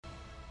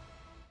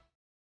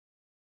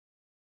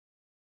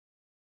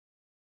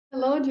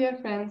Hello, dear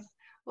friends.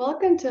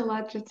 Welcome to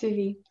Alatra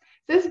TV.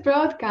 This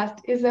broadcast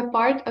is a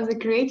part of the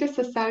Greater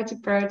Society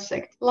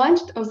project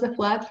launched on the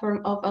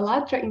platform of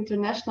Alatra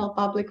International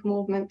Public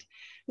Movement.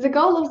 The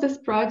goal of this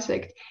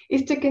project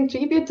is to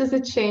contribute to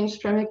the change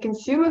from a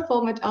consumer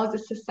format of the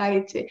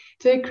society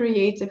to a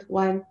creative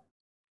one.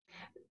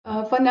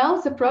 For now,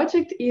 the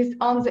project is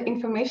on the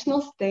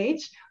informational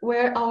stage,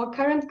 where our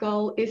current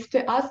goal is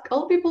to ask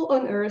all people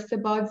on Earth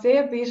about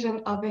their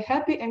vision of a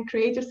happy and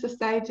creative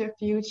society of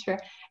future,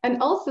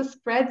 and also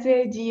spread the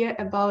idea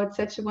about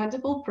such a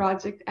wonderful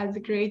project as the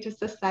Creative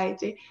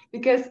Society,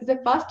 because the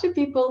faster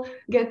people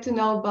get to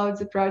know about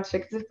the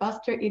project, the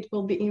faster it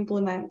will be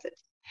implemented.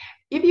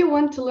 If you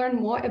want to learn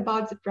more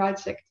about the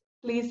project,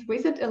 please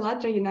visit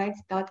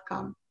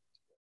elatraunites.com.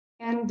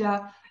 And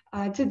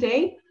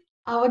today,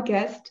 our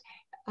guest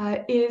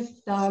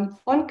is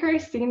Onkar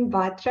Singh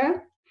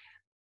Batra.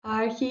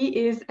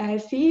 He is a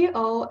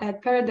CEO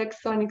at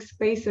Paradox Sonic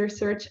Space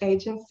Research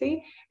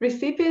Agency,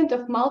 recipient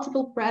of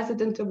multiple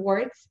President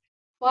Awards,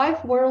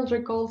 5 world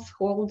records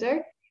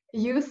holder,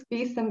 Youth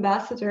Peace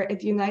Ambassador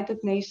at United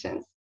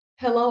Nations.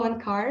 Hello,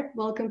 Onkar.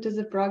 Welcome to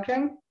the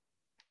program.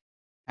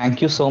 Thank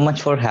you so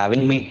much for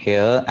having me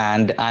here,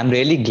 and I'm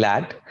really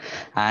glad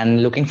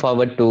and looking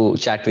forward to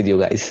chat with you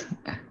guys.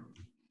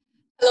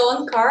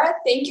 Hello, Ankara.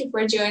 Thank you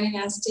for joining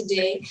us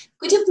today.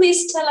 Could you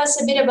please tell us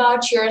a bit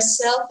about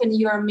yourself and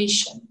your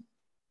mission?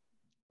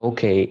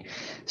 Okay,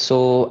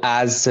 so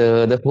as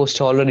the host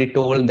already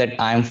told that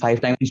I'm 5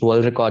 times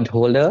world record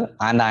holder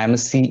and I'm a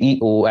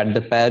CEO at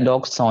the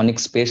Paradox Sonic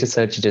Space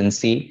Research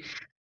Agency.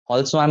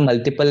 Also, I'm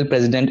multiple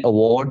President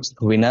Awards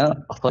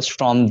winner, first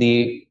from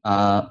the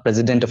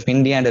President of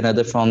India and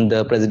another from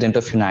the President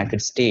of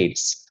United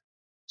States.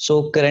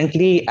 So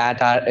currently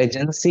at our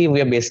agency,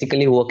 we are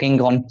basically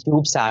working on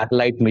cube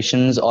satellite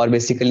missions or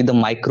basically the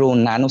micro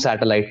nano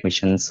satellite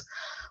missions.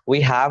 We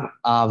have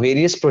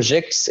various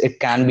projects. It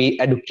can be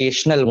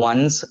educational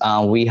ones.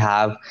 We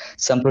have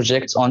some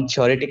projects on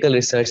theoretical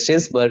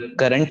researches, but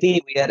currently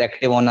we are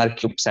active on our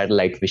cube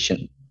satellite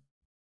mission.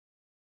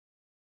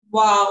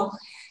 Wow.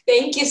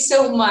 Thank you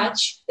so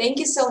much. Thank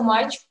you so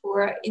much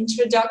for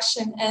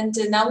introduction. And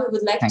now we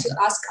would like Thank to you.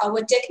 ask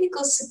our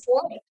technical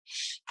support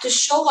to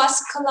show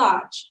us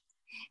collage.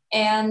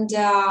 And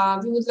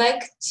we would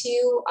like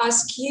to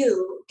ask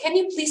you, can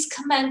you please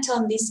comment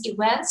on these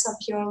events of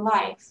your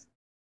life?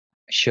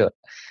 Sure.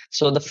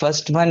 So the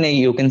first one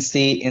you can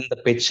see in the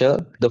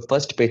picture, the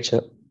first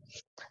picture.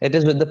 It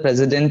is with the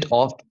President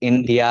of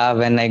India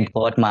when I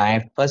got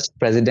my first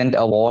President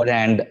Award.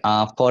 And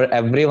for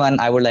everyone,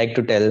 I would like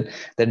to tell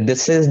that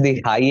this is the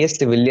highest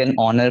civilian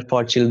honor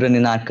for children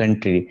in our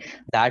country.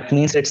 That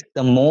means it's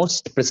the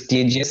most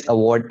prestigious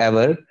award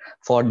ever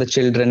for the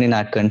children in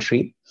our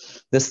country.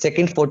 The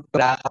second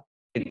photograph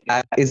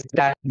is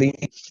at the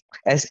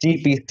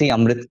SGPC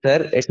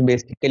Amritsar. It's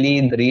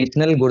basically the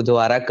Regional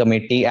Gurdwara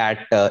Committee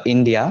at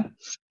India.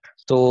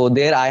 So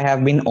there I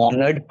have been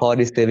honored for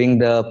receiving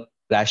the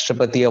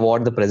Rashtrapati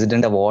Award, the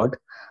President Award.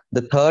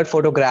 The third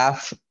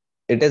photograph,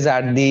 it is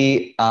at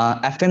the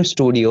FM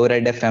studio,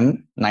 Red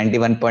FM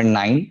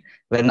 91.9,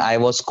 when I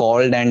was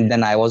called and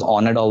then I was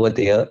honored over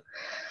there.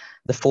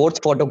 The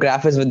fourth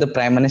photograph is with the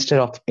Prime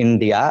Minister of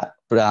India,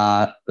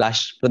 Pradhan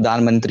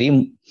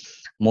Mantri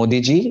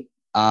Modi ji.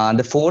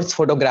 The fourth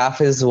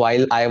photograph is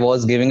while I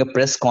was giving a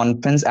press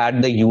conference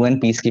at the UN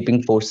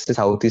Peacekeeping Forces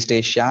Southeast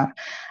Asia.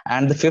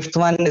 And the fifth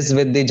one is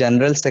with the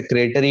General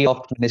Secretary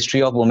of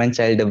Ministry of Women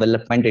Child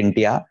Development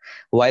India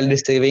while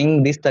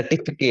receiving the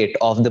certificate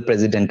of the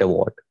President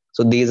Award.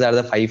 So these are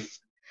the five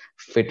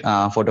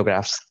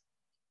photographs.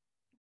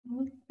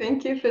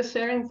 Thank you for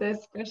sharing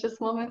these precious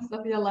moments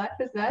of your life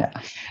with us.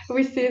 Yeah.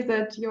 We see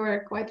that you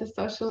are quite a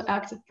social,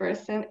 active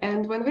person.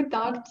 And when we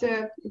talked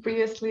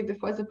previously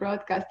before the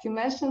broadcast, you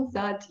mentioned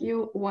that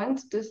you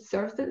want to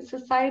serve the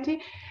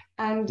society,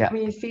 and Yeah.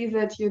 we see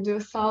that you do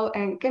so.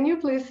 And can you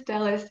please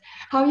tell us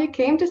how you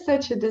came to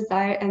such a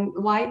desire and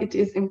why it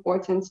is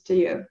important to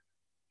you?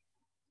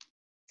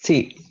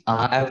 See,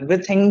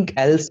 everything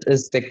else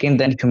is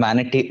second and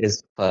humanity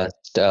is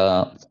first.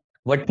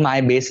 What my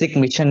basic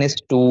mission is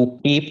to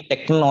keep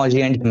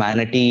technology and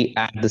humanity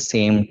at the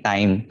same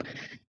time.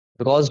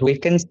 Because we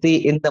can see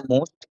in the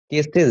most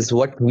cases,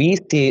 what we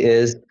see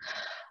is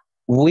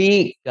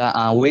we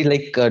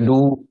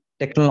do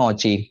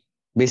technology.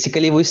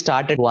 Basically, we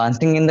start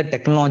advancing in the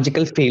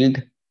technological field,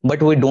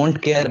 but we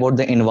don't care about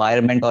the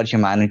environment or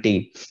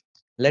humanity.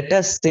 Let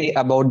us say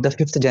about the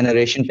fifth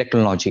generation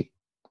technology.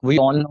 We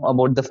all know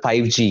about the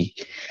 5G,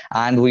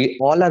 and we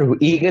all are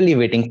eagerly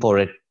waiting for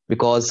it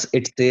because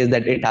it says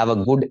that it have a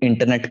good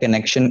internet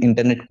connection,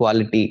 internet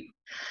quality.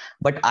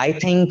 But I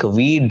think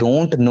we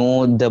don't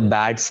know the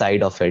bad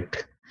side of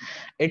it.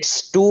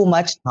 It's too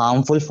much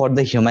harmful for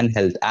the human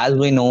health. As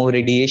we know,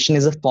 radiation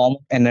is a form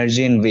of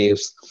energy in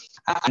waves.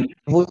 And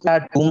if we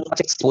are too much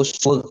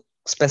exposed to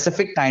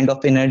specific kind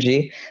of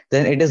energy,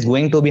 then it is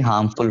going to be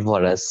harmful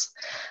for us.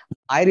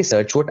 What I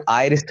researched, what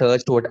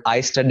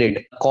I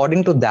studied,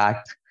 according to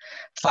that,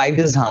 5G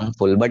is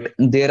harmful, but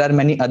there are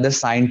many other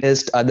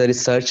scientists, other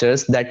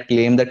researchers that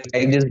claim that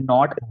 5G is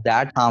not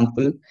that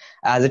harmful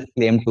as it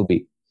claimed to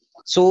be.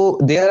 So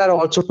there are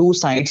also two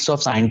sides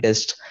of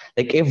scientists.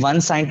 Like if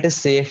one scientist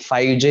say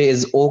 5G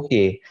is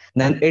okay,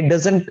 then it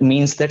doesn't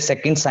means that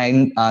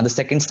the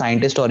second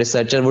scientist or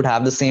researcher would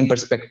have the same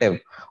perspective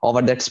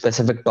over that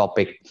specific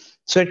topic.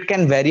 So it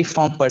can vary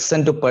from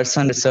person to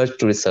person, research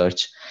to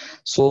research.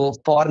 So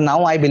for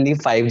now, I believe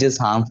 5G is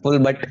harmful,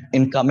 but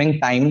in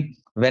coming time,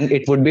 when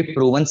it would be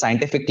proven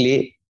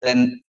scientifically,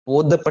 then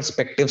both the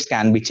perspectives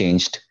can be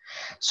changed.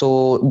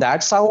 So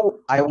that's how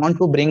I want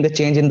to bring the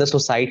change in the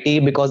society,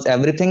 because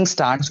everything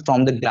starts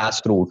from the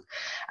grassroots.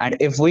 And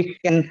if we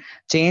can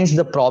change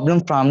the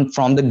problem from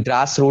the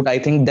grassroots, I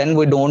think then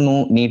we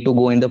don't need to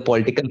go in the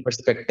political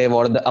perspective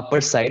or the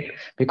upper side,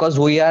 because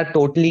we are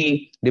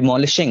totally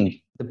demolishing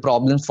the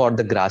problems for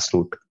the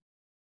grassroots.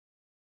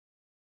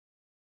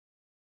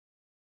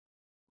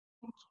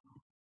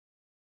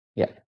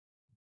 Yeah.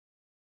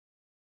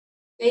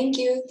 Thank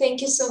you.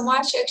 Thank you so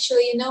much.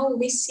 Actually,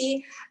 we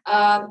see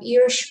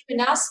you're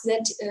showing us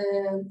that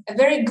a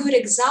very good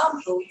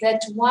example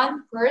that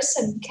one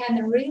person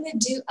can really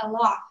do a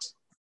lot.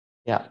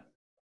 Yeah.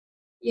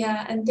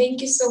 Yeah, and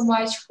thank you so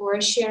much for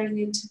sharing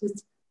it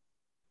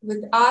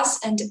with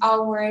us and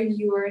our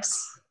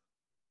viewers.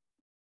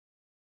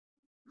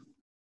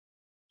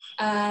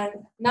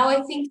 Now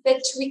I think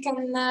that we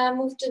can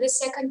move to the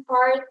second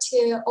part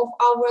of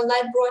our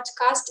live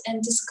broadcast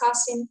and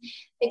discussing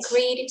the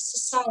creative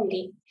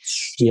society.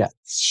 Yeah.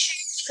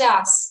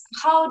 Yes.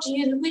 How do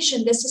you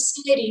envision the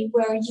society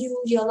where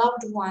you, your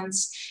loved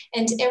ones,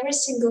 and every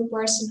single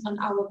person on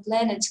our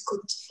planet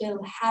could feel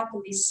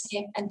happily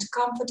safe and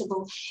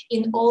comfortable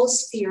in all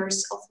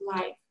spheres of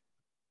life?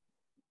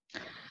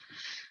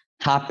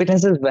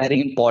 Happiness is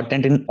very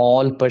important in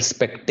all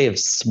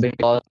perspectives,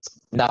 because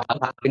without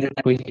happiness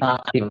we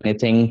can't achieve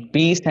anything.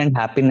 Peace and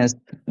happiness,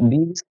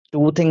 these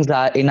two things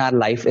are in our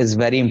life is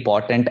very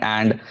important.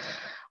 And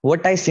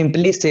what I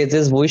simply says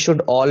is we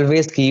should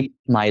always keep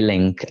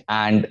smiling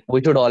and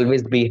we should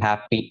always be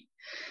happy.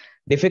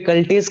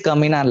 Difficulties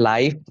come in our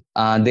life.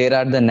 There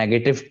are the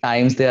negative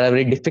times. There are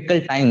very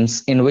difficult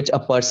times in which a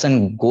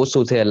person goes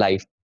through their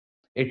life.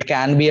 It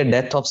can be a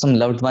death of some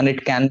loved one,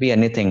 it can be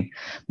anything,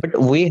 but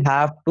we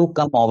have to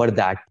come over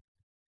that.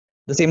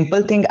 The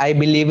simple thing I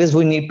believe is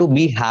we need to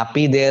be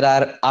happy. There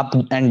are up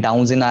and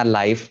downs in our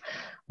life,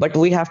 but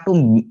we have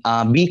to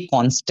be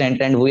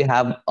constant, and we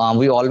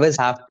always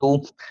have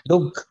to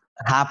look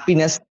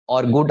happiness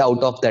or good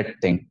out of that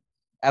thing.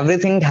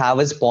 Everything have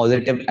its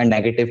positive and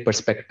negative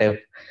perspective,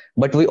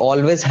 but we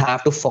always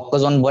have to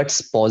focus on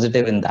what's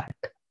positive in that,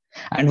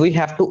 and we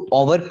have to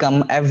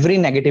overcome every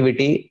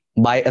negativity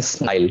by a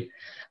smile.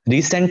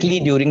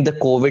 Recently, during the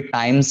COVID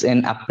times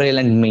in April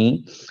and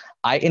May,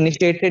 I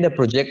initiated a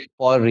project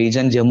for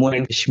region Jammu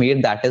and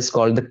Kashmir that is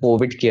called the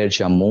COVID Care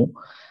Jammu.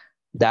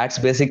 That's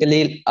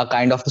basically a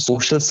kind of a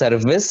social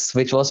service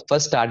which was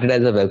first started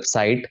as a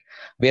website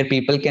where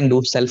people can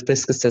do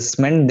self-risk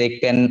assessment. They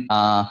can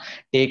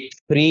take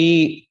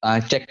free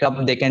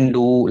checkup. They can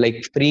do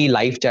like free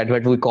live chat,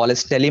 what we call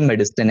as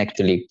telemedicine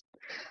actually.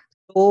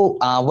 So,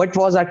 what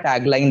was our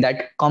tagline?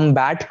 That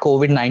combat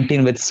COVID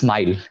 19 with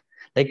smile.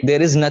 Like,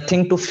 there is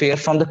nothing to fear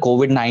from the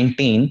COVID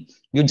 19.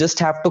 You just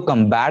have to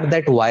combat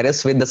that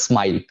virus with a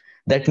smile.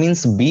 That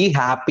means be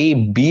happy,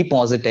 be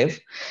positive.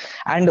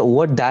 And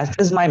what that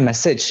is my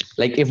message.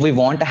 Like, if we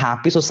want a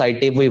happy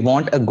society, if we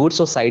want a good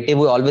society,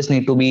 we always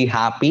need to be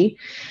happy.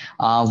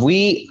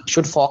 We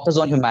should focus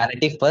on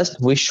humanity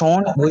first. We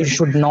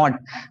should not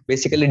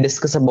basically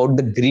discuss about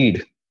the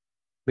greed,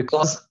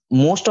 because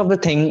most of the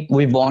thing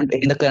we want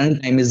in the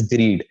current time is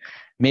greed.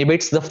 Maybe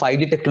it's the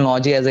 5G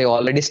technology, as I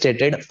already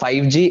stated.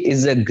 5G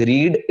is a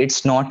greed,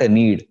 it's not a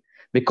need,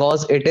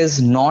 because it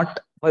is not.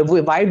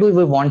 Why do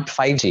we want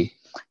 5G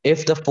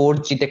if the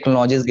 4G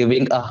technology is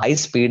giving a high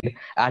speed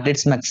at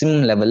its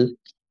maximum level?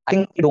 I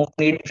think we don't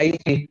need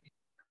 5G.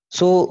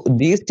 So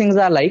these things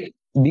are like,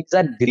 these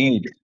are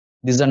greed,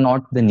 these are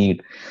not the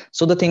need.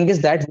 So the thing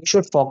is that we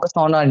should focus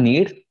on our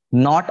need,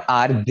 not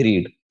our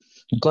greed,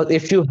 because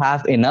if you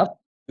have enough,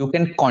 you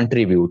can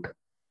contribute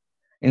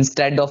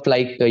instead of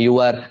like you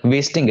are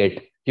wasting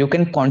it. You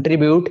can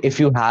contribute if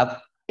you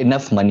have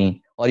enough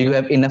money or you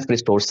have enough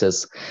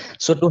resources.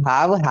 So to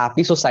have a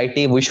happy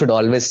society, we should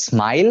always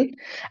smile,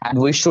 and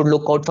we should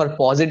look out for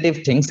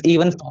positive things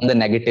even from the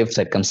negative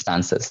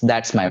circumstances.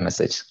 That's my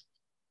message.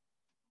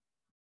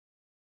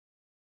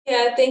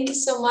 Yeah, thank you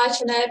so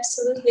much. And I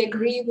absolutely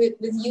agree with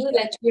you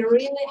that we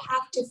really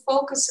have to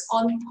focus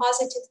on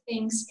positive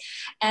things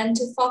and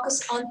to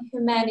focus on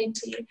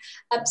humanity.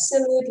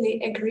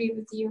 Absolutely agree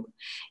with you.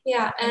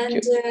 Yeah, Thank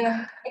and you.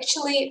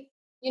 actually,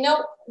 we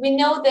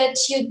know that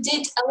you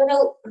did a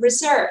little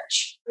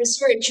research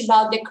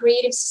about the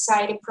Creative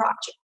Society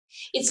project,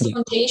 its Yeah.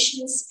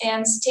 foundations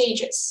and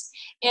stages.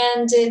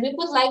 And we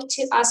would like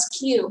to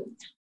ask you,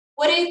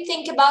 what do you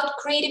think about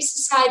Creative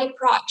Society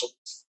project?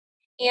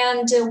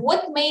 And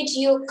what made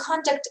you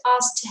contact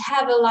us to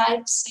have a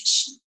live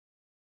session?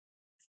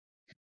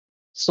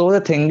 So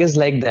the thing is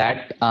like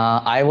that.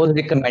 I was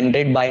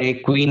recommended by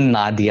Queen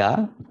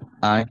Nadia.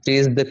 She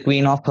is the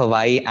Queen of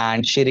Hawaii,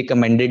 and she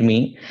recommended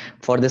me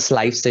for this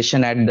live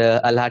session at the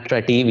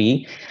Alhatra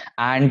TV.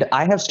 And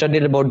I have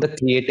studied about the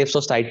Creative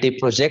Society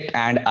project,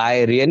 and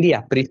I really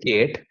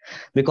appreciate,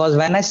 because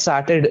when I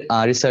started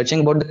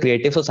researching about the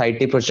Creative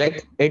Society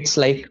project,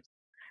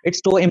 it's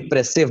so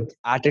impressive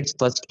at its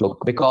first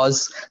look,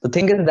 because the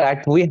thing is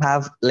that we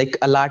have like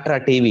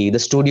Alatra TV, the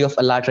studio of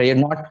Alatra. You're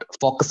not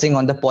focusing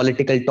on the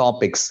political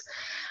topics,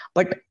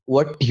 but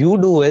what you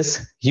do is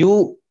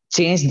you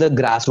change the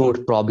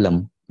grassroots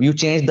problem, you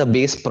change the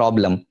base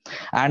problem.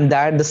 And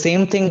that the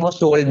same thing was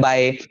told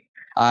by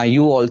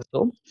you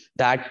also,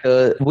 that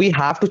we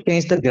have to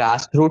change the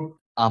grassroots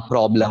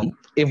problem.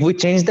 If we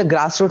change the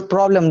grassroots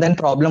problem, then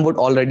problem would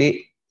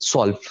already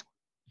solve,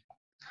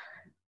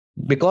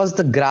 because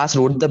the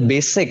grassroots, the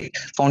basic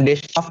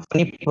foundation of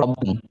any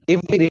problem,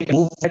 if we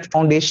remove that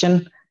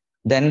foundation,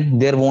 then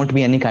there won't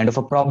be any kind of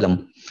a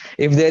problem.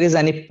 If there is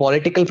any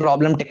political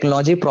problem,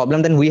 technology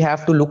problem, then we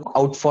have to look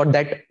out for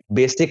that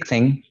basic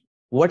thing.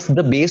 What's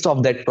the base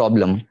of that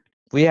problem?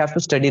 We have to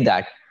study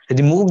that.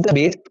 Remove the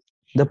base,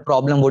 the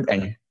problem would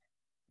end,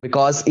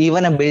 because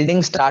even a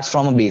building starts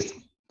from a base.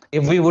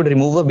 If we would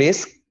remove a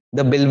base,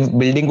 the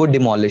building would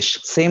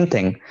demolish. Same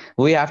thing,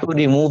 we have to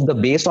remove the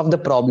base of the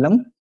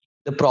problem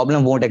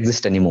won't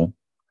exist anymore.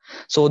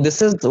 So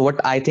this is what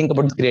I think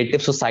about the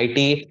Creative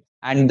Society.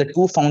 And the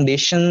two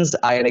foundations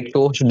I like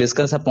to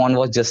discuss upon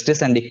was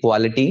justice and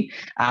equality,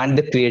 and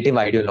the creative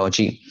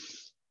ideology.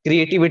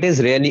 Creativity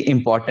is really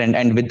important,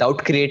 and without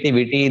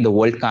creativity the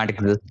world can't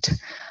exist.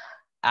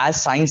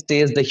 As science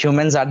says, the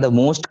humans are the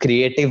most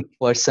creative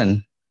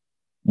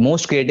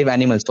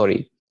animal,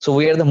 sorry. So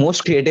we are the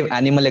most creative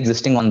animal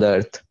existing on the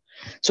earth.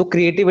 So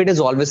creativity is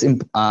always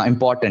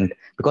important,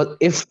 because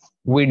if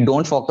we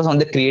don't focus on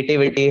the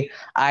creativity,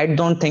 I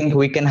don't think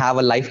we can have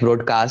a live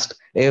broadcast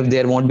if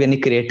there won't be any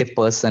creative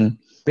person.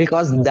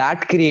 Because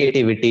that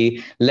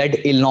creativity led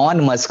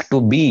Elon Musk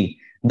to be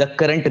the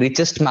current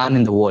richest man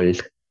in the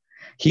world.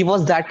 He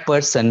was that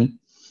person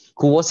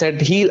who was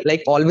said he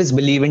like always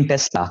believe in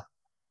Tesla,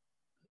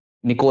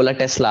 Nikola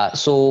Tesla.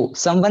 So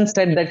someone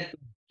said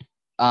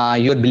that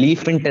your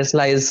belief in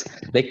Tesla is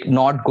like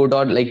not good,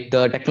 or like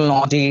the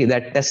technology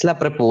that Tesla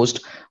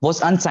proposed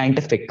was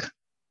unscientific.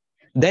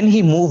 Then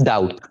he moved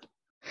out.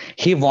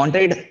 He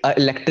wanted an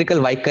electrical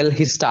vehicle.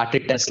 He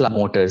started Tesla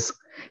Motors.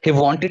 He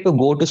wanted to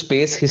go to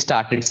space. He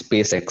started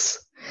SpaceX.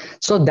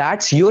 So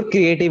that's your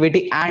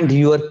creativity and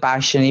your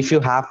passion. If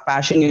you have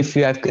passion, if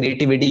you have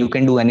creativity, you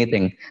can do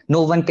anything.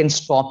 No one can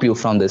stop you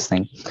from this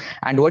thing.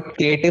 And what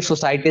Creative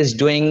Society is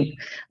doing,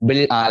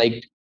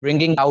 like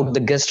bringing out the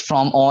guests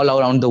from all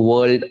around the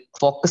world,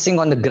 focusing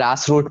on the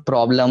grassroots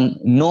problem,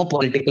 no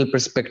political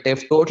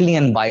perspective, totally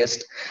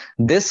unbiased.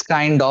 This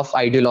kind of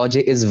ideology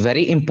is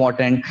very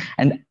important.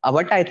 And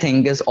what I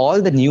think is all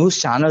the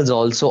news channels,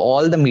 also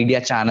all the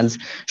media channels,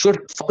 should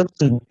focus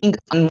on being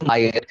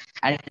unbiased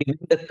and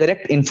giving the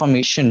correct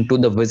information to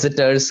the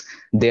visitors,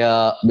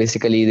 their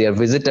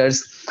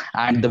visitors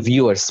and the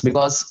viewers,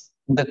 because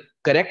the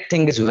correct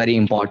thing is very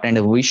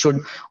important. We should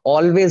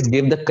always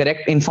give the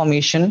correct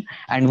information,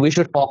 and we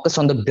should focus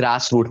on the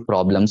grassroots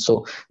problem.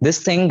 So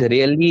this thing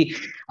really,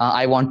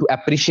 I want to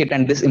appreciate,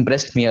 and this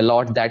impressed me a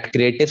lot, that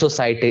Creative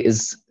Society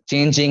is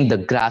changing the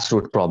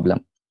grassroots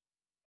problem.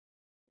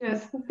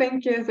 Yes,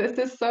 thank you. This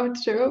is so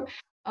true.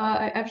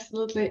 I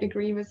absolutely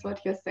agree with what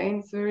you're saying.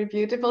 It's very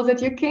beautiful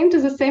that you came to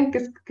the same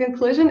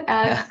conclusion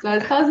as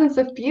thousands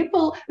of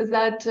people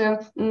that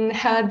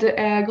had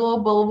a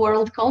global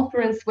world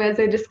conference where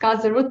they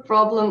discussed the root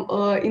problem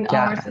in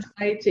our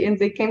society, and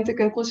they came to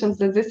conclusions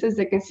that this is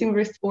the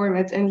consumerist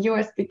format, and you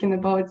are speaking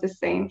about the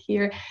same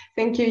here.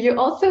 Thank you. You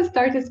also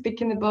started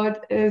speaking about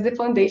the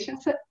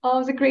foundations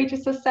of the Creative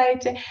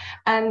Society,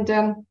 and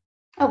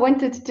I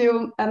wanted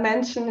to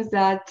mention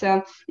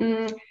that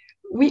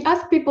we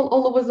ask people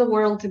all over the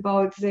world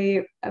about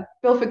the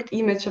perfect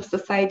image of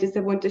societies they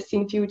want to see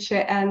in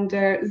future, and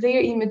their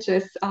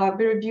images are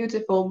very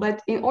beautiful.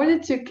 But in order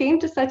to come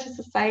to such a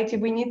society,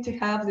 we need to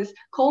have this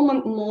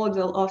common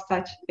model of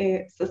such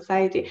a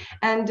society,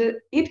 and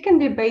it can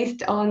be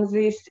based on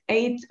these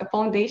 8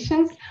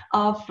 foundations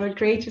of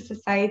Creative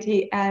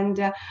Society,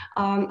 and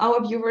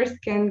our viewers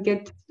can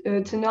get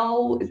to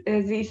know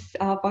these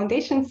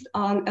foundations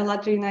on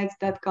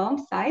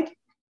allatraunites.com site.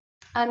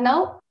 And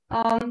now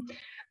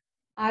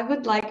I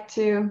would like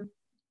to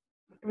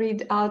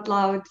read out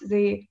loud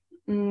the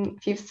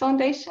 5th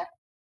foundation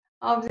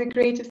of the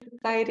Creative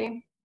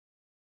Society.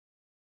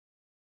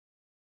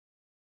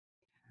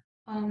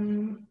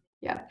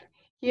 Yeah,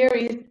 here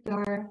is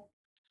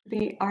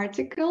the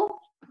article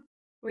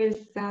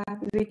with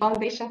the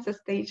foundations and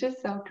stages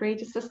of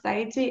Creative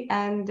Society,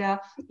 and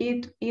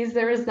it is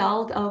a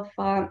result of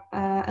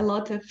a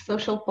lot of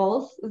social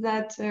polls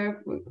that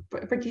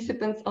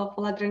participants of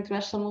ALLATRA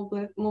International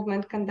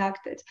Movement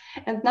conducted.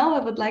 And now I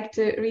would like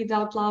to read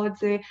out loud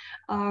the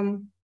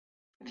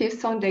 5th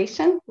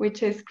foundation,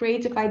 which is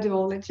Creative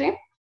Ideology.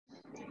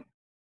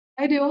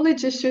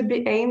 Ideology should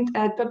be aimed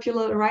at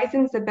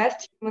popularizing the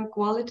best human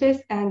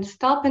qualities and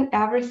stopping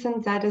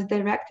everything that is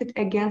directed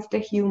against the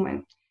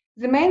human.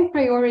 The main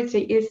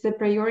priority is the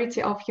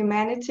priority of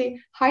humanity,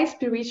 high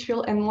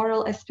spiritual and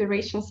moral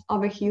aspirations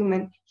of a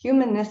human,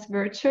 humanness,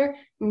 virtue,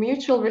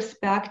 mutual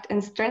respect,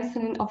 and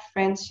strengthening of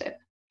friendship.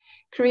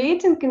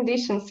 Creating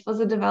conditions for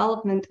the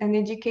development and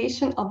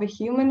education of a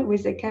human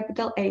with a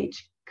capital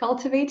H,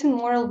 cultivating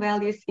moral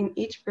values in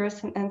each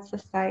person and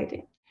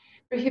society.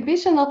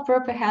 Prohibition of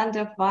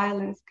propaganda of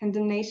violence,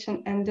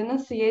 condemnation, and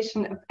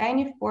denunciation of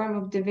any form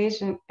of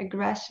division,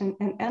 aggression,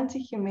 and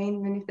anti-humane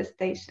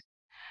manifestation.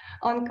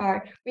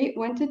 Onkar, we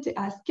wanted to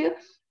ask you,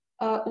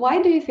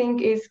 why do you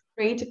think is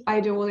creative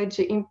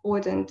ideology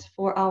important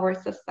for our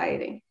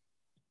society?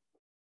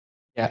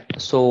 Yeah,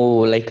 so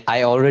like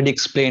I already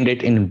explained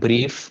it in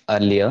brief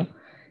earlier,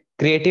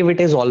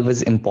 creativity is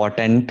always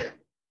important.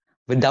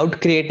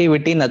 Without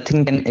creativity,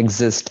 nothing can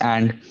exist,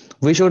 and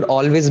we should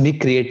always be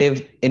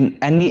creative in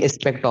any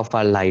aspect of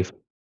our life.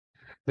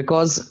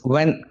 Because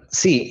when,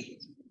 see,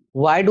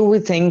 why do we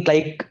think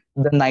like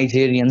the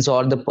Nigerians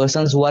or the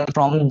persons who are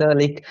from the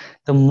like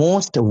the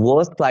most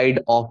worst side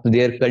of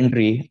their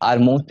country are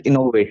most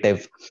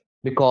innovative?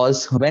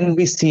 Because when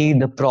we see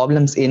the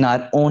problems in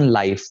our own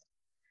life,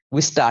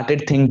 we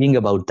started thinking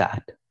about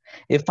that.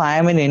 If I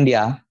am in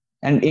India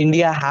and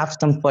India have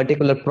some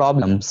particular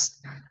problems,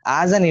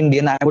 as an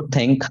Indian, I would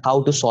think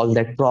how to solve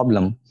that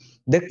problem.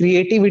 The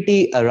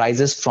creativity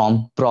arises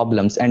from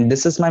problems, and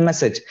this is my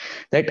message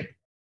that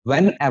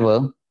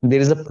whenever there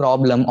is a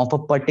problem of a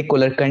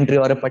particular country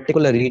or a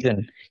particular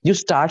region, you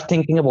start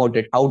thinking about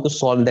it, how to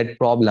solve that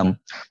problem,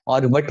 or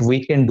what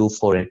we can do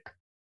for it.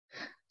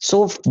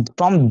 So,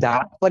 from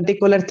that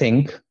particular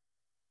thing,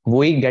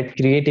 we get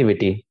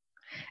creativity.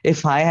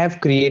 If I have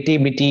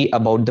creativity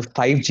about the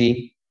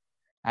 5G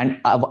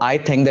and I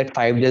think that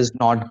 5G is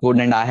not good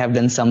and I have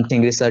done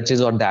something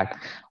researches or that,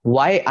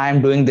 why I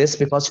am doing this?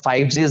 Because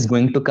 5G is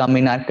going to come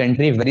in our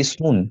country very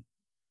soon.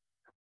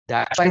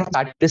 That's why I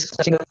started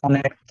researching on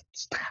it,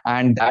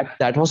 and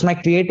that was my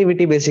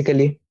creativity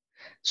basically.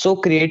 So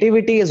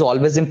creativity is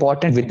always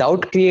important.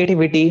 Without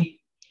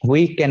creativity,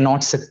 we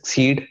cannot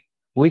succeed.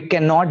 We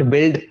cannot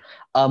build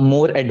a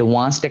more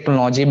advanced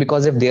technology,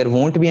 because if there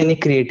won't be any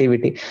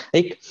creativity,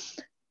 like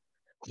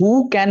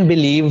who can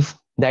believe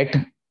that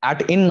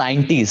at in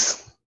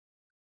 90s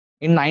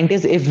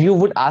if you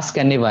would ask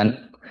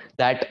anyone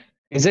that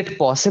is it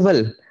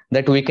possible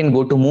that we can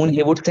go to moon,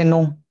 he would say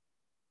no,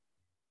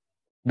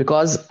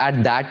 because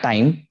at that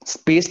time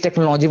space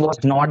technology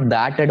was not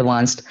that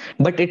advanced,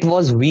 but it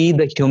was we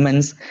the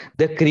humans,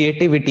 the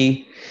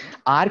creativity,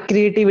 our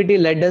creativity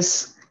led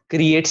us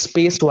create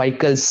space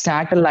vehicles,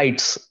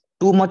 satellites,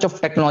 too much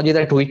of technology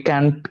that we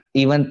can't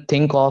even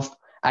think of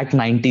at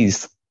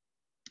 90s.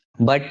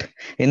 But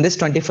in this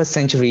 21st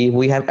century,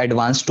 we have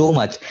advanced too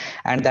much,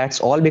 and that's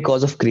all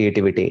because of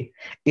creativity.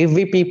 If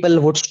we people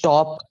would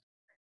stop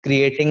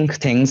creating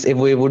things, if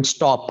we would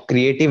stop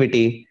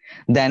creativity,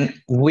 then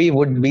we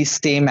would be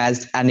same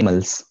as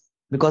animals,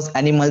 because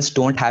animals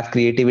don't have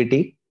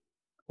creativity.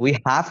 We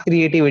have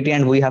creativity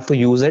and we have to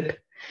use it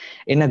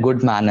in a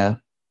good manner.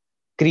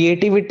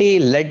 Creativity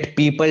let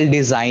people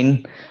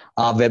design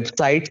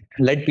websites,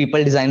 let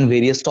people design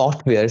various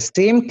software.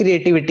 Same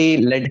creativity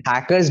let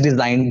hackers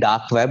design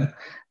dark web.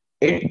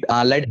 It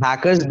let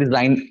hackers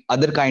design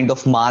other kind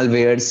of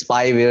malwares,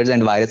 spywares,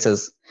 and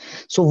viruses.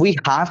 So we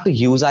have to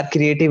use our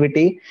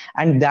creativity,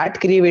 and that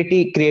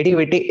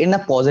creativity in a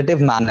positive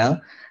manner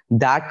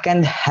that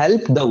can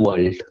help the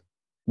world,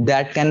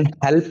 that can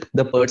help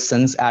the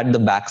persons at the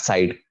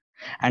backside,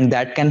 and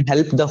that can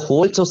help the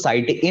whole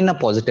society in a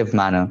positive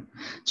manner.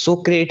 So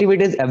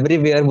creativity is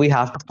everywhere. We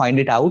have to find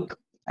it out,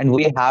 and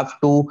we have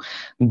to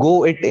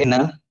go it in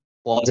a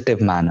positive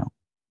manner.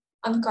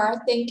 Ankar,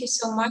 thank you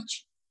so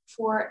much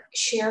for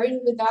sharing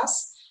with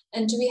us.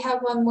 And we have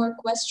one more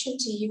question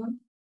to you.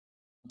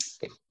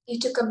 You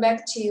to come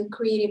back to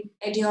creative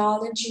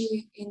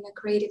ideology in a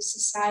creative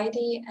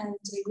society, and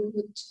we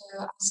would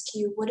ask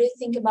you, what do you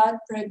think about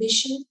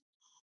prohibition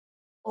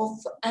of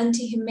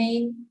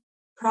anti-humane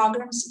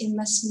programs in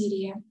mass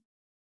media?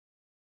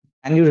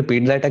 Can you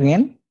repeat that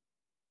again?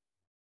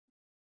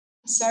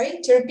 Sorry,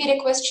 to repeat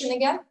a question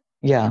again?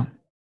 Yeah.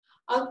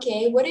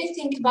 Okay, what do you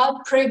think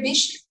about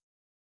prohibition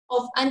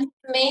of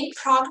anti-humane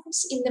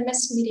programs in the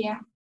mass media?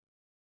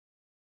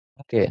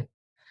 Okay.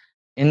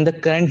 In the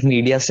current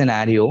media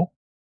scenario,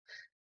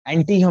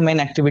 anti-human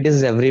activities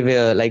is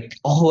everywhere. Like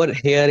over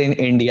here in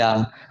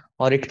India,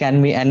 or it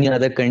can be any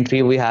other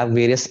country, we have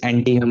various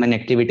anti-human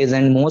activities,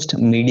 and most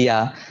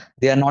media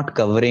they are not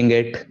covering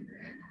it,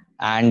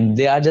 and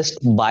they are just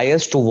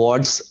biased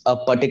towards a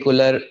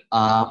particular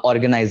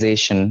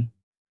organization.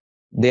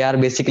 They are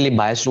basically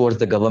biased towards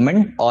the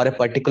government or a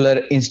particular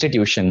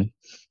institution.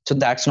 So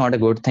that's not a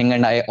good thing,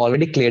 and I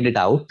already cleared it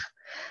out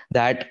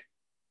that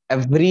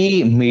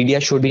every media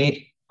should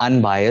be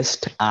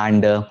unbiased,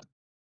 and the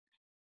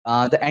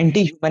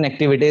anti-human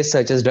activities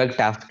such as drug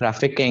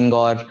trafficking,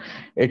 or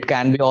it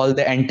can be all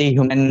the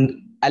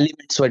anti-human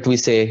elements, what we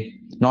say,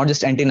 not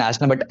just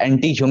anti-national but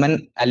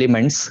anti-human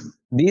elements,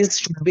 these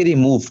should be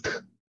removed,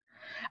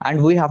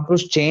 and we have to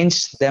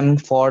change them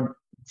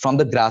from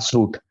the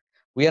grassroots.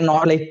 We are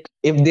not like,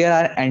 if there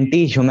are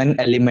anti-human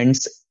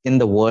elements in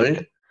the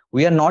world,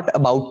 we are not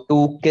about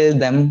to kill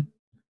them,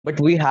 but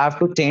we have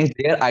to change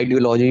their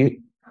ideology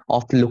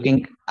of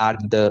looking at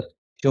the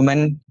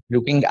human,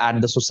 looking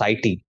at the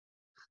society.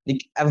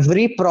 Like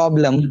every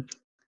problem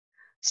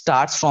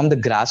starts from the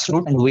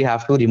grassroots, and we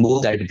have to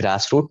remove that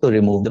grassroots to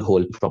remove the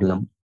whole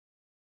problem.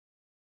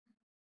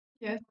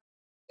 Yes.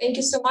 Thank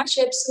you so much.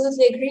 I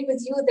absolutely agree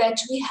with you that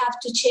we have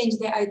to change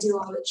the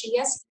ideology.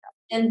 Yes.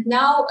 And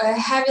now,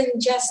 having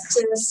just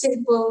a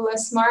simple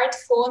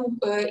smartphone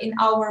in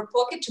our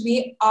pocket,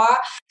 we are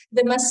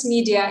the mass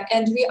media,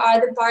 and we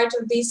are the part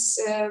of this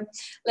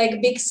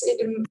like big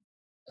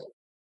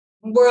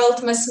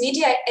world mass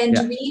media, and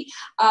Yeah. we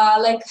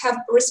like have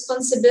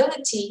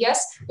responsibility.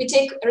 Yes, we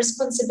take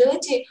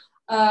responsibility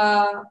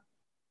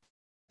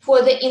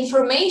for the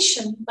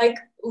information, like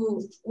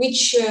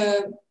which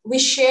we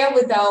share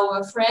with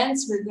our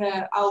friends, with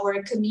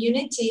our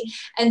community,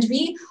 and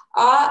we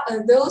are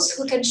those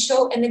who can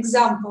show an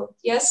example.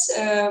 Yes,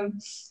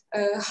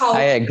 how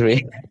I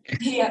agree.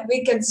 yeah,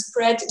 we can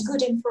spread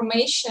good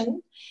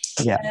information,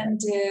 Yeah. and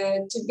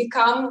to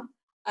become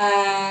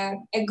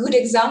a good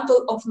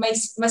example of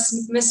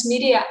mass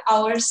media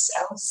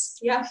ourselves.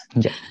 Yeah.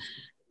 Yeah.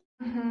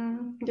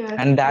 Yes,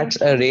 And thank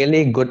that's a you.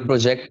 really good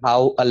project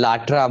how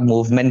Alatra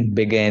movement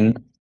began.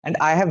 And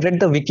I have read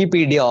the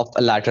Wikipedia of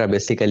Alatra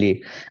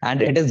basically.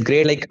 And it is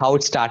great like how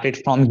it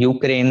started from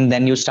Ukraine,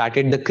 then you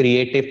started the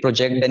creative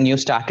project, then you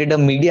started a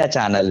media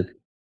channel.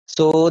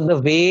 So the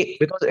way,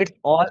 because it's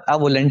all a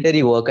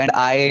voluntary work, and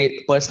I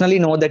personally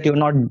know that you're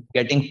not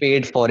getting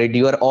paid for it,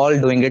 you are all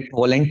doing it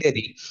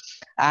voluntary.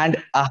 And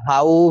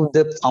how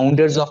the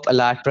founders of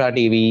Alatra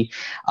TV,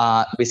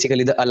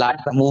 basically the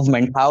Alatra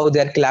movement, how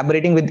they're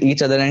collaborating with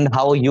each other, and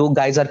how you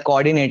guys are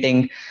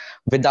coordinating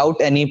without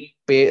any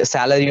pay,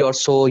 salary or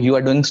so. You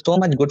are doing so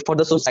much good for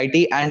the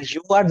society, and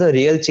you are the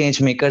real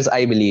change makers,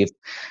 I believe.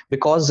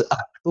 Because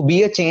to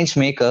be a change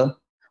maker,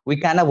 we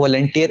can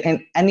volunteer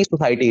in any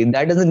society.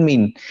 That doesn't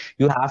mean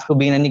you have to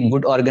be in any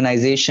good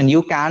organization.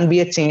 You can be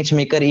a change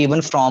maker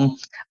even from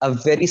a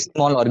very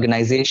small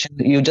organization.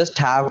 You just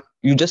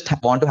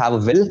want to have a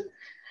will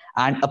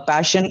and a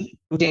passion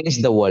to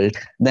change the world,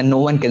 then no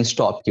one can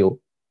stop you.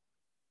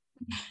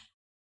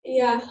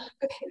 Yeah,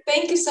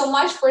 thank you so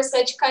much for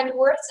such kind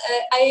words.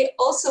 I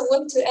also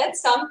want to add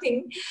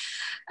something.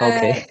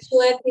 Okay.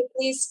 Shweta,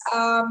 please,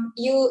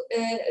 you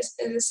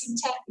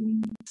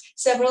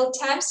several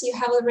times you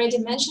have already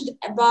mentioned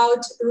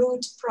about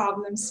root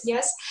problems.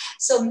 Yes,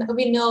 so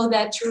we know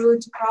that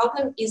root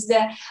problem is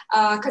the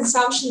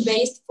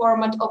consumption-based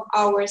format of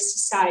our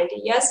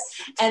society. Yes,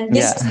 and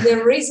this is Yeah.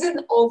 the reason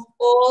of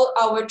all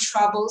our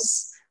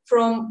troubles,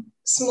 from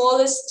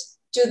smallest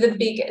to the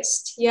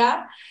biggest.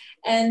 Yeah.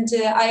 And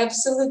I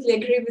absolutely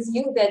agree with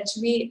you that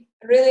we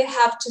really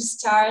have to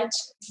start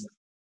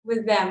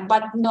with them,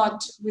 but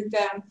not with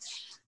them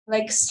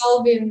like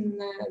solving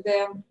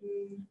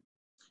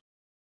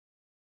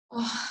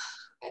oh,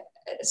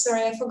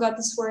 sorry, I forgot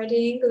this word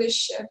in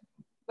English,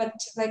 but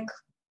like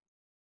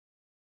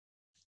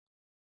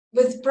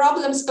with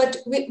problems, but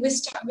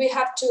we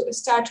have to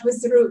start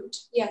with the root.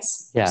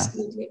 Yes, Yeah.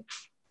 absolutely.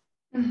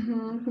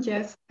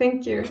 Yes,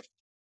 thank you.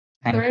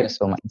 Thank you Sorry.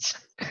 so much.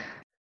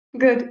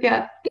 Good,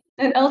 yeah.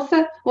 And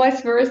also,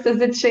 vice versa,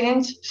 the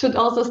change should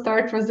also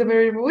start from the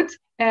very root.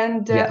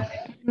 And Yeah.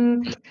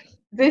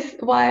 this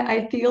why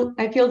I feel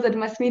that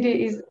mass media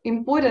is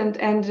important,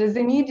 and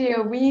the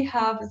media we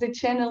have, the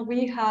channel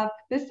we have,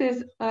 this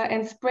is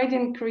and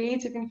spreading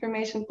creative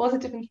information,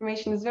 positive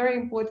information is very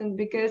important,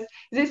 because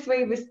this way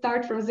we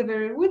start from the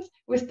very roots,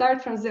 we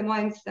start from the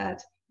mindset,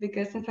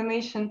 because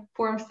information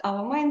forms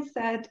our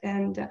mindset,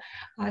 and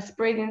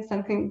spreading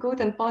something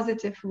good and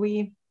positive,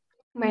 we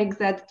make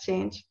that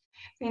change.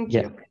 Thank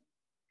Yeah. you.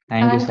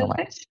 Thank you And so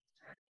much.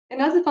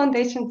 another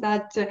foundation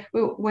that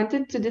we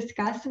wanted to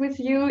discuss with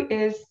you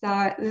is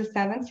the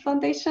seventh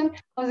foundation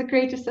of the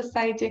Creative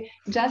Society,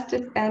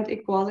 Justice and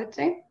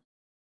Equality.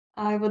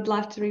 I would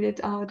love to read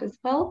it out as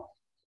well.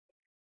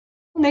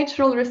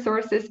 Natural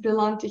resources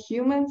belong to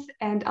humans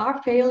and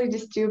are fairly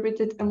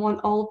distributed among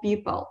all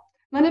people.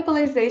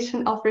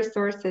 Monopolization of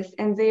resources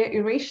and their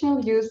irrational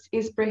use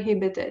is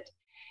prohibited.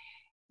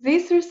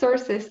 These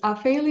resources are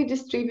fairly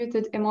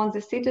distributed among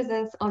the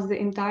citizens of the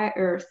entire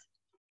Earth.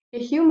 A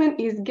human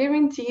is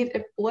guaranteed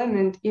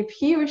employment if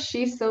he or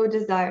she so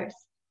desires.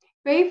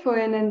 Pay for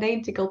an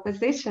identical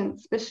position,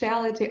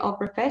 specialty, or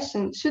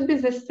profession should be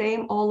the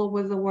same all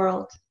over the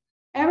world.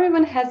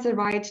 Everyone has the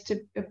right to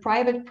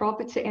private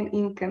property and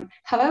income,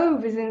 however,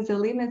 within the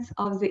limits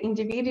of the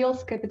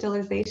individual's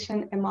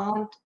capitalization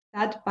amount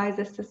set by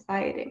the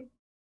society.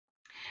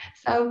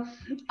 So,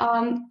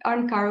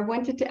 Arnkar, I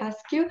wanted to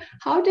ask you,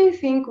 how do you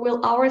think will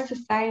our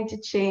society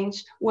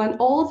change when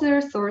all the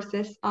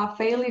resources are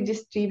fairly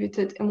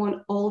distributed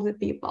among all the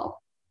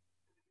people?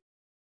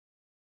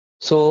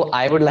 So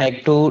I would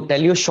like to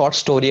tell you a short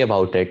story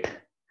about it.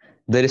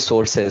 the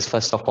resources,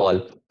 first of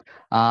all.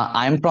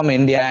 I'm from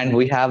India and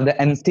we have the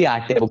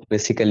NCRT book,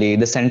 basically,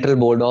 the Central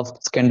Board of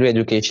Secondary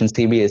Education,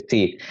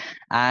 CBSE.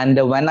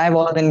 And when I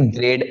was in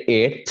grade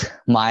 8th,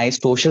 my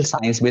social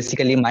science,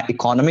 basically my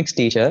economics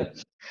teacher,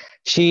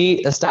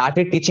 she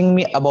started teaching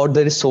me about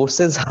the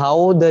resources,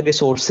 how the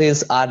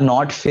resources are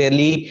not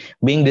fairly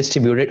being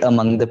distributed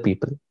among the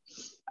people.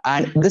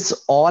 And this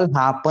all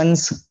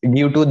happens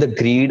due to the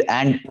greed.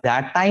 And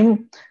that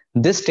time,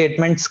 this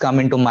statements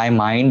come into my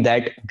mind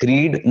that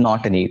greed,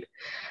 not a need.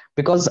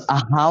 Because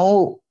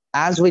how,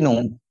 as we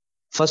know,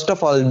 first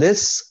of all,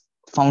 this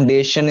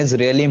foundation is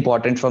really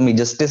important for me,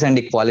 justice and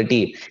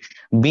equality.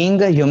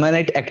 Being a human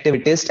rights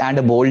activist and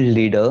a bold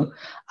leader,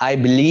 I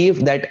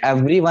believe that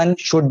everyone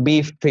should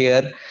be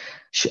fair,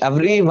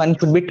 everyone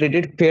should be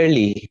treated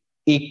fairly,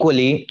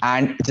 equally,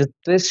 and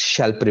justice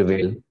shall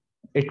prevail.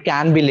 It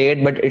can be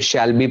late, but it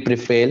shall be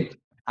prevail,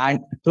 and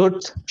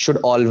truth should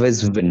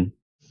always win.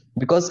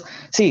 Because,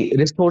 see,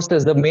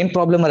 resources, the main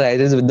problem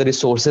arises with the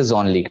resources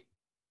only.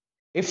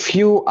 If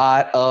you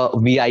are a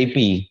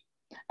VIP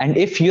and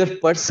if your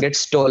purse gets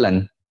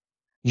stolen,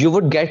 you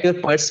would get your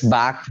purse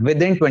back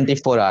within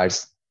 24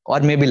 hours or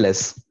maybe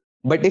less.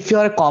 But if you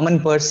are a common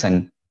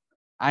person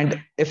and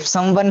if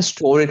someone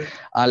stole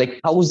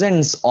like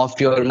thousands of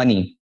your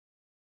money,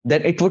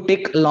 then it would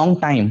take a long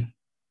time.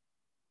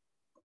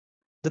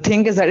 The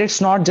thing is that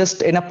it's not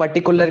just in a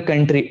particular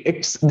country.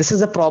 It's this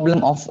is a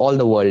problem of all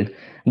the world,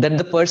 that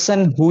the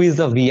person who is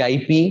a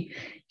VIP,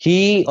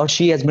 he or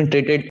she has been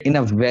treated in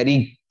a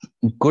very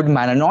good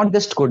manner, not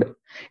just good,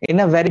 in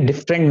a very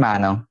different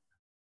manner.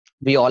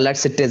 We all are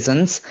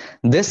citizens.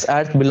 This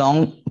earth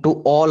belongs to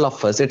all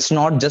of us. It's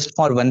not just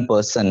for one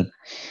person.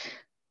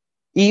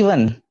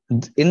 Even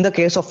in the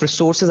case of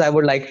resources, I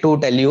would like to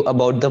tell you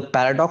about the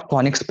Paradox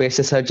Phonics Space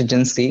Research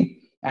Agency.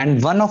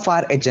 And one of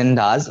our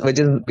agendas, which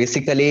is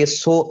basically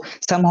so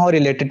somehow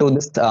related to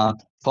this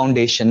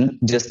foundation,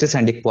 justice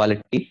and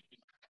equality.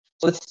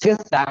 So the thing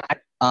is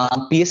that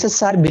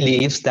PSSR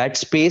believes that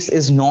space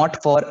is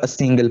not for a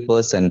single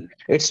person.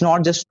 It's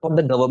not just for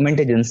the government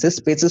agencies.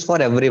 Space is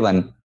for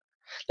everyone.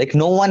 Like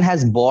no one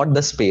has bought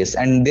the space,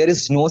 and there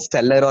is no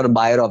seller or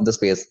buyer of the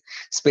space.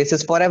 Space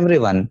is for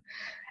everyone.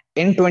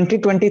 In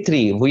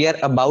 2023, we are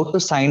about to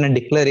sign a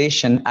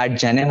declaration at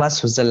Geneva,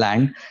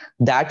 Switzerland,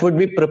 that would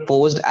be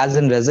proposed as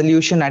a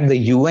resolution at the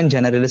UN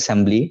General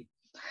Assembly.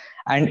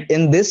 And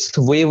in this,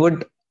 we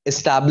would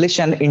establish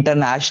an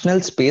international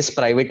space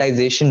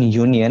privatization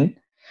union.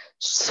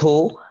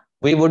 So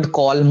we would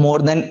call more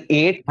than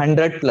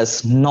 800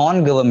 plus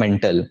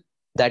non-governmental,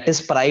 that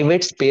is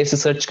private space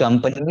research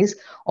companies,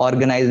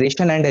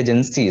 organizations and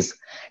agencies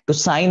to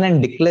sign a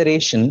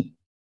declaration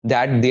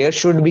that there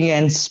should be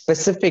a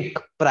specific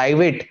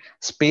private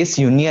space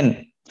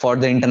union for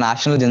the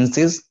international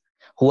agencies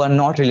who are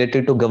not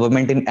related to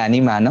government in any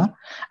manner.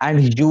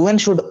 And UN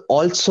should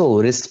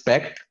also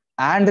respect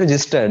and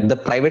register the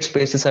private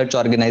space research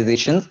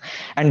organizations,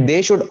 and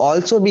they should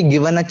also be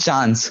given a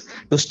chance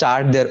to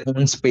start their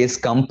own space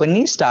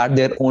company, start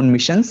their own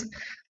missions,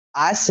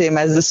 as same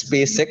as the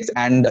SpaceX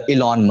and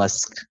Elon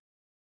Musk,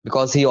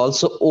 because he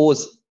also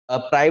owes a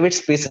private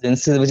space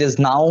agency which is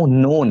now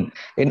known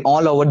in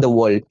all over the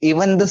world.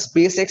 Even the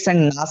SpaceX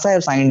and NASA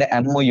have signed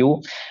a MOU,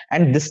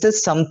 and this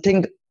is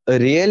something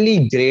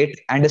really great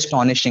and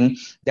astonishing,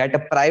 that a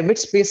private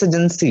space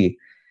agency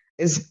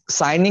is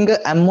signing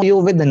a MOU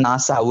with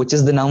NASA, which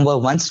is the number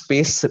one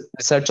space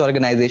research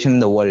organization in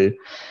the world.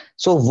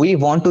 So we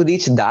want to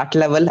reach that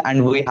level,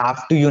 and we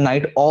have to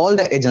unite all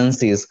the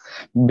agencies,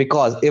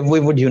 because if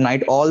we would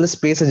unite all the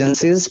space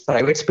agencies,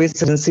 private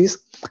space agencies,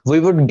 we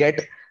would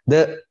get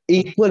the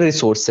equal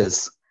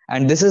resources.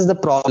 And this is the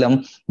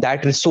problem,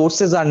 that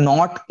resources are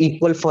not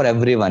equal for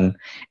everyone.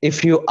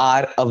 If you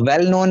are a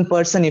well-known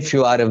person, if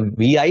you are a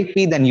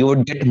VIP, then you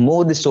would get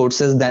more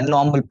resources than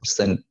normal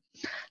person.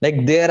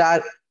 Like there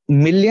are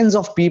millions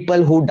of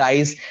people who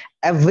dies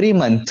every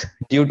month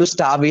due to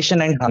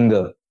starvation and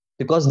hunger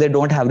because they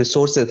don't have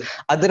resources.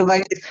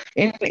 Otherwise,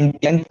 in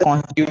Indian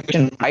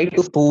constitution, right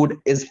to food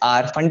is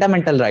our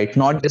fundamental right,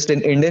 not just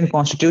in Indian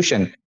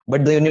constitution,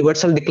 but the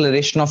Universal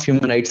Declaration of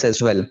Human Rights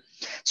as well.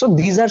 So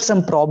these are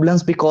some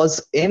problems,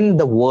 because in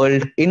the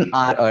world, in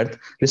our earth,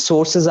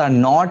 resources are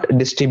not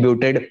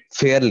distributed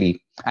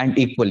fairly and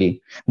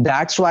equally.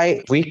 That's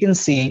why we can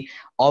see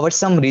over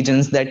some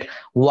regions that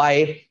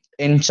why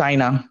in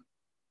China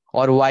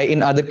or why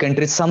in other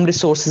countries some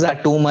resources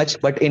are too much,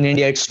 but in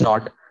India it's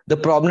not. The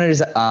problem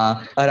is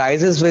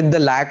arises with the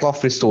lack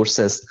of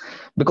resources,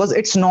 because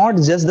it's not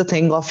just the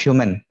thing of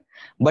human,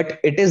 but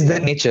it is the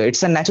nature.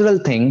 It's a natural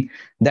thing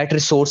that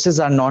resources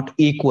are not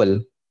equal.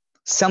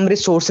 Some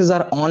resources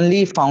are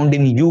only found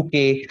in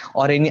UK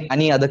or in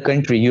any other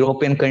country,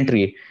 European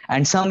country,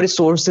 and some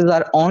resources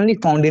are only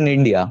found in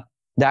India.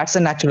 That's a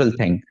natural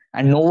thing,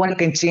 and no one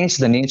can change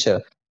the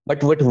nature.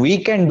 But what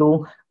we can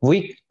do,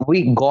 we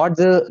got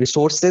the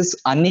resources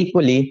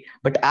unequally,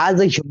 but as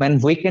a human,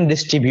 we can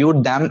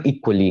distribute them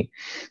equally.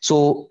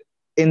 So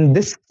in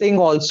this thing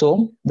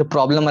also, the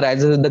problem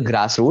arises with the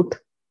grassroots.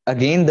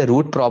 Again, the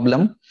root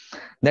problem,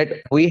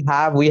 that we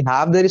have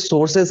the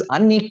resources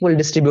unequal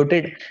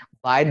distributed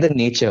by the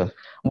nature,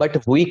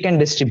 but we can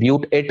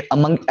distribute it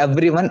among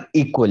everyone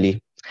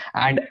equally.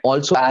 And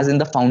also, as in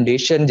the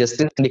foundation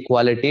justice and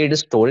equality, it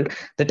is told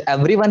that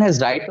everyone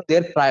has right to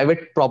their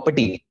private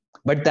property,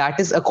 but that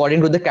is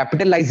according to the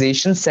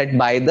capitalization set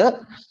by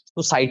the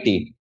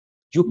society.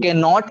 You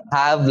cannot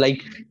have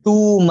like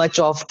too much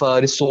of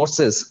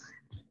resources,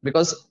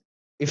 because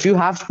if you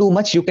have too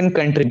much you can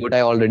contribute,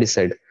 I already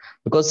said.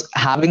 Because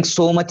having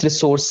so much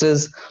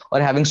resources or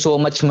having so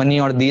much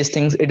money or these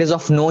things, it is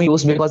of no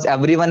use, because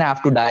everyone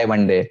have to die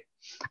one day,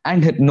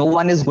 and no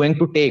one is going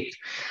to take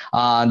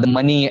the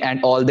money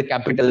and all the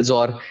capitals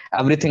or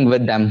everything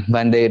with them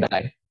when they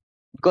die.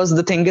 Because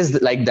the thing is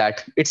like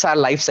that, it's our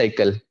life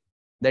cycle,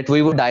 that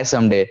we would die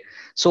someday.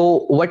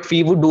 So what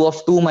we would do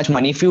of too much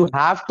money, if you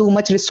have too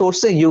much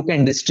resources you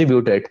can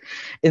distribute it.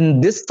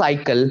 In this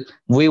cycle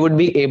we would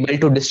be able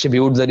to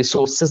distribute the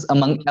resources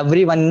among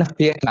everyone in a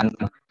fair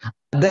manner.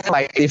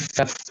 Otherwise, if you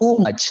have too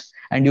much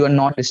and you are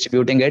not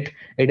distributing it,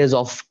 it is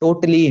of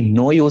totally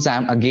no use.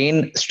 I'm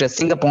again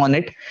stressing upon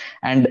it.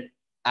 And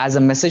as a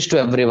message to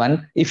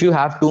everyone, if you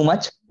have too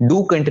much,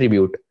 do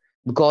contribute,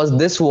 because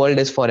this world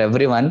is for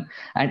everyone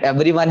and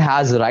everyone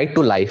has right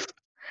to life.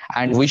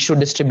 And we should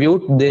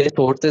distribute the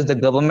resources, the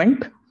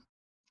government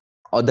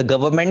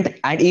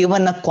and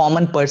even a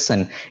common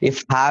person,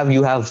 if have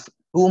you have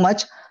too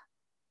much,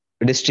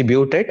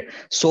 distribute it,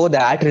 so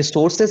that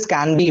resources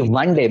can be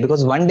one day,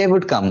 because one day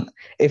would come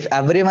if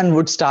everyone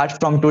would start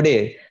from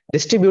today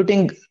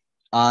distributing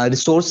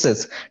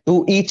resources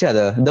to each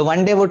other. The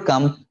one day would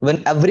come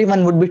when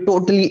everyone would be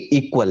totally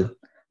equal,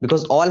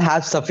 because all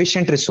have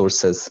sufficient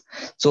resources.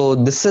 So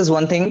this is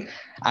one thing,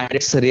 and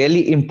it's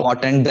really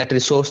important that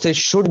resources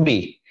should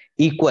be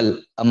equal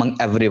among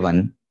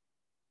everyone.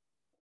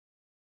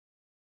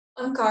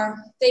 Ankar,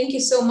 thank you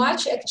so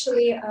much.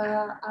 Actually,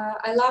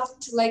 I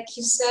loved, like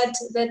you said,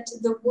 that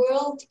the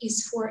world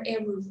is for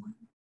everyone.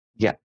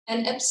 Yeah.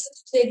 And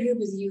absolutely agree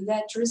with you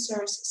that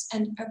resources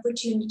and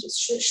opportunities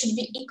should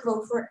be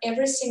equal for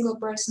every single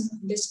person on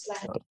this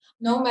planet,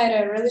 no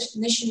matter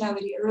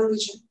nationality,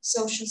 religion,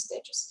 social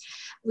status.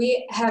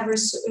 We have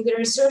the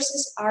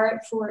resources are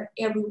for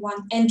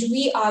everyone, and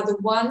we are the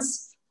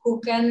ones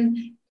who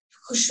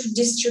should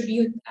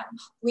distribute them.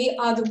 We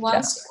are the Yeah.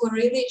 ones who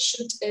really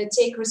should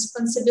take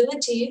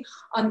responsibility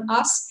on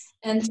us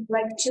and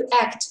like to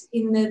act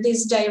in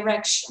this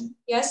direction.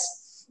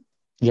 Yes.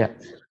 Yeah.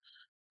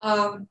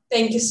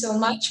 Thank you so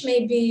much.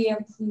 Maybe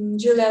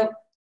Julia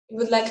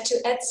would like to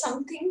add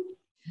something.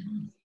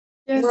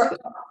 Yes,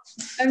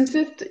 I'm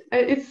just,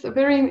 it's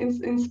very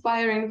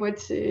inspiring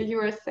what you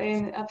are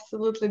saying,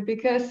 absolutely,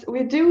 because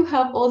we do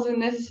have all the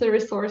necessary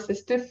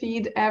resources to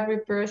feed every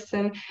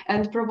person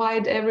and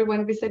provide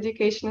everyone with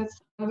education. And so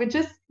on. We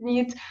just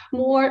need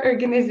more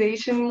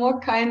organization, more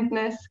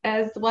kindness.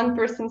 As one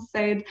person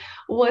said,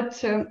 what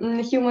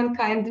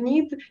humankind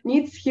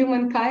needs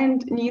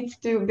humankind needs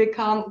to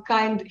become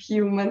kind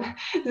human.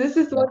 This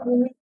is what we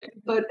need.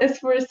 But as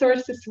for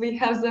resources, we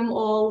have them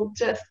all,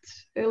 just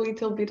a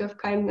little bit of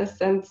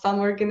kindness and some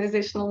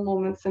organizational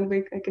moments, and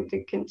we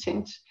can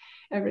change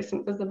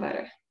everything for the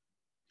better.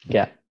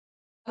 Yeah.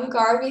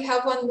 Ankar, we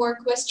have one more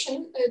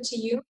question to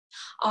you.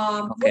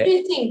 What do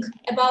you think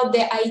about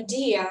the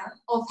idea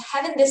of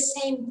having the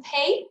same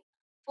pay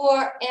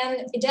for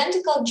an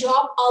identical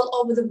job all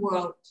over the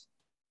world?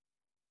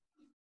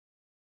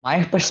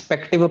 My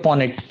perspective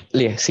upon it,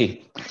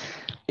 see,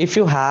 if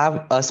you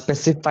have a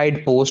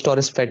specified post or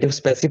a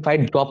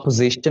specified job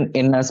position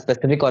in a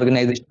specific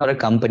organization or a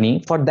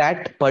company, for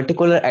that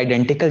particular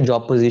identical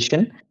job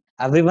position,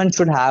 everyone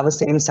should have a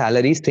same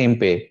salary, same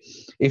pay.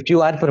 If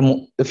you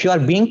are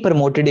being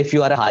promoted, if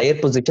you are a higher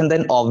position,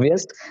 then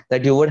obvious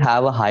that you would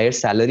have a higher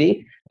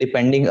salary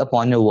depending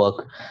upon your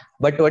work.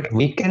 But what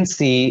we can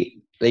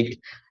see, like,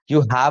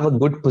 you have a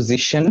good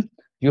position,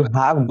 you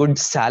have good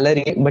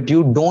salary, but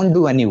you don't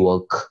do any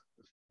work.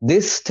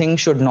 This thing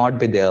should not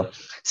be there.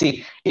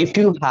 See, if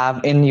you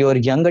have in your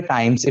younger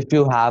times, if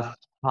you have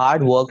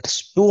hard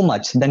worked too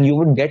much, then you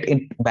would get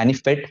in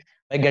benefit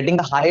by getting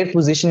a higher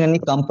position in any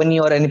company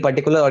or any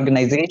particular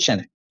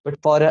organization. But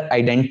for an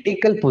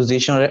identical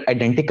position or an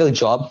identical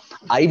job,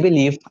 I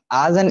believe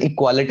as an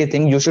equality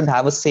thing, you should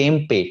have a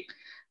same pay.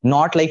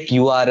 Not like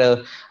you are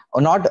a,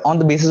 or not on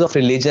the basis of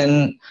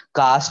religion,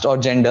 caste, or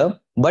gender,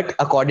 but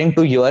according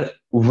to your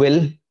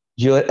will,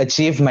 your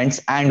achievements,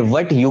 and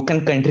what you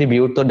can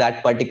contribute to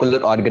that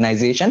particular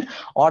organization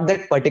or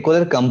that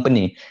particular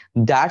company.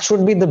 That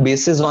should be the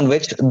basis on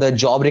which the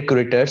job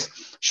recruiters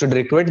should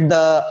recruit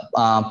the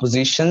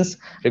positions,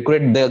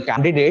 recruit the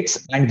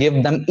candidates, and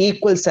give them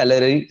equal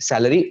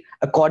salary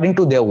according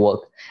to their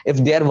work. If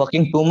they are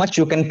working too much,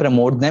 you can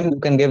promote them, you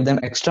can give them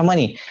extra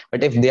money.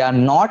 But if they are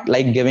not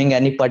like giving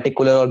any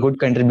particular or good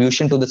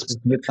contribution to the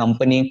specific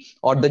company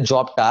or the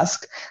job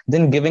task,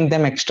 then giving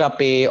them extra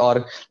pay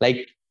or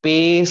like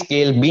pay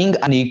scale being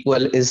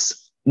unequal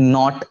is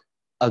not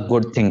a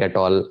good thing at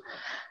all.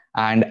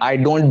 And I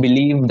don't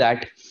believe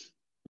that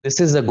this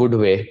is a good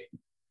way.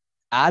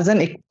 As an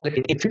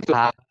equality, if you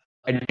have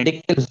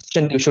identical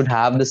position, you should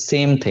have the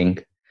same thing.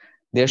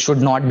 There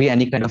should not be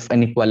any kind of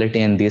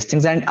inequality in these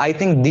things. And I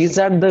think these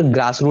are the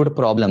grassroots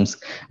problems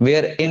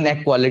where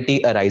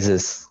inequality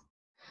arises.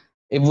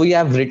 If we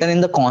have written in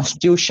the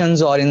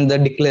constitutions or in the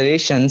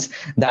declarations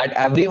that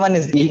everyone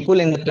is equal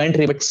in the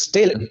country, but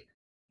still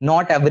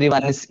not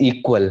everyone is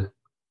equal.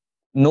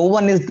 No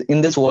one is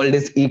in this world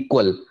is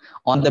equal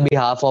on the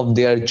behalf of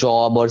their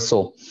job or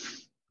so.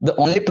 The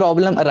only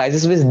problem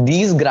arises with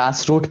these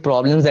grassroots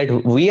problems,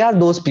 that we are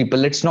those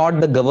people. It's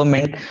not the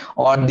government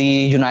or the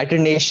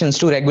United Nations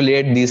to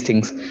regulate these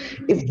things.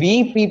 If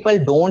we people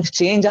don't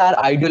change our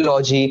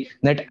ideology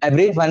that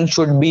everyone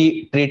should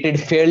be treated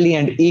fairly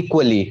and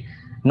equally,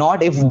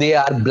 not if they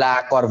are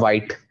black or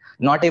white,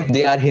 not if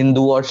they are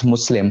Hindu or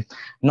Muslim,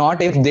 not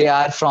if they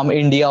are from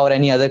India or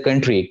any other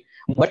country,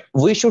 but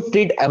we should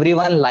treat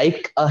everyone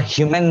like a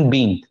human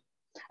being.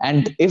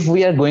 And if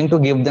we are going to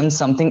give them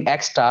something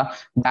extra,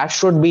 that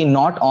should be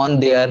not on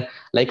their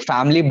like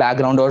family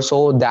background or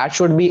so, that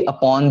should be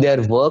upon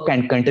their work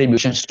and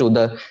contributions to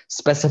the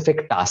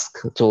specific task.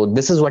 So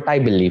this is what I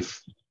believe.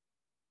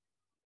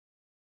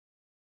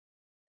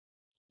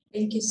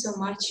 Thank you so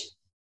much.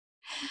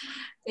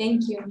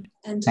 Thank you.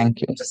 And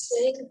Thank you. to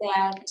say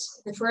that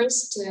the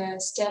first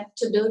step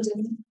to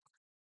building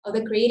of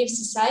the creative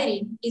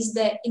society is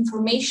the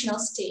informational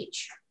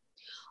stage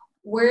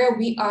where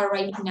we are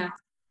right now.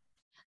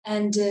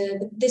 And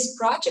this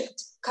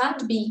project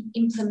can't be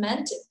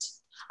implemented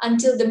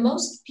until the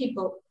most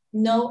people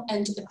know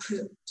and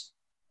approve.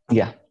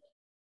 Yeah.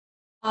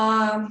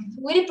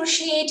 We'd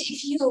appreciate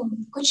if you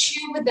could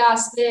share with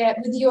us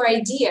with your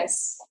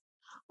ideas.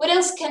 What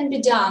else can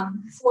be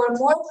done for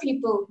more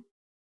people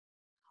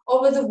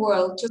over the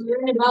world to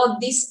learn about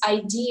this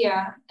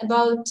idea,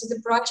 about the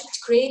project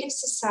Creative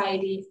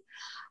Society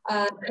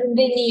in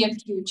the near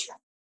future?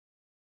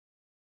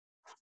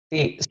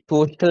 See,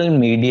 social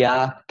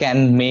media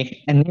can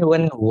make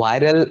anyone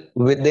viral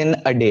within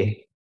a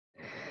day.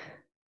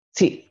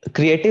 See,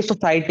 Creative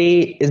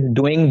Society is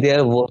doing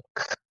their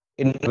work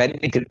in a very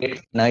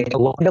great manner, in a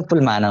wonderful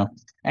manner.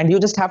 And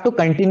you just have to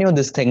continue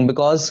this thing,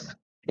 because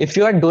if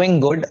you are doing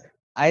good,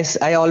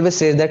 I always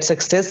say that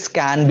success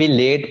can be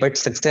late, but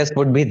success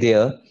would be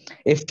there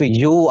if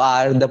you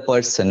are the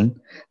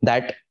person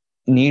that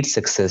needs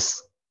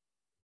success.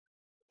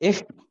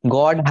 If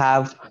God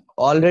have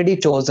already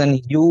chosen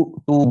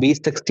you to be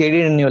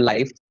succeeded in your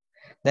life,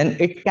 then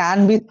it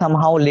can be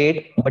somehow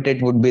late, but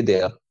it would be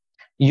there.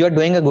 You are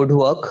doing a good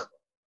work.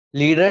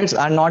 Leaders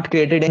are not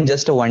created in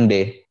just a one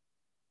day.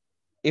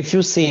 If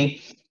you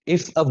see,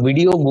 if a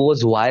video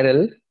goes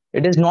viral,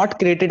 it is not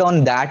created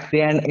on that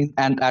day,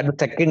 and at the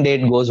second day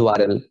it goes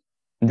viral.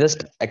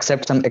 Just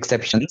accept some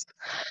exceptions.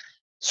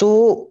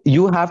 So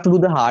you have to do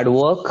the hard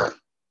work.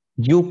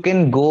 You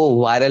can go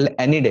viral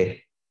any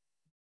day.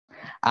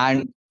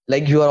 And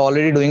like you are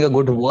already doing a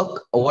good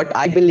work. What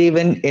I believe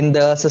in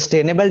the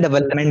Sustainable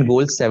Development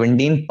Goals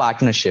 17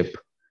 partnership.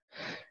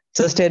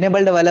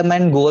 Sustainable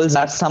development goals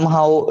are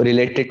somehow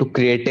related to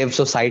creative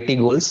society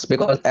goals,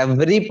 because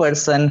every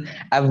person,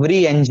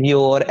 every NGO,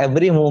 or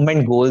every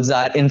movement goals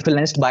are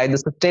influenced by the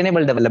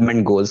sustainable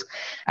development goals.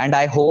 And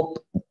I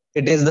hope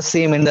it is the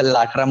same in the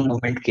Latra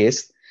movement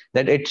case,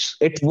 that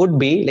it would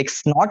be like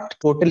not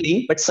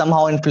totally, but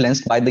somehow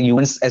influenced by the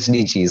UN's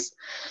SDGs.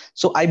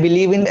 So I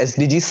believe in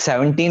SDG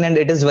 17, and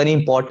it is very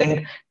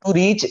important to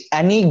reach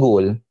any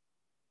goal.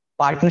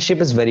 Partnership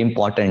is very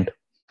important.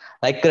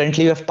 Like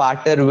currently, you have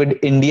partnered with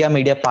India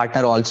Media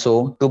Partner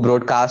also to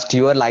broadcast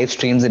your live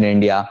streams in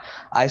India.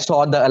 I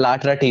saw the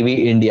Alatra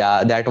TV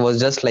India that was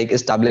just like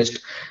established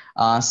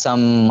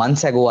some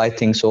months ago, I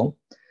think so.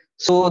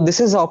 So this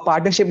is how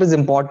partnership is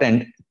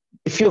important.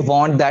 If you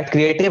want that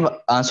creative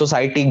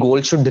society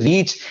goal should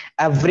reach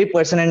every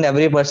person and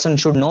every person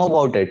should know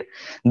about it,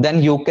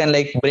 then you can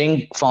like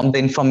bring from the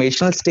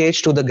informational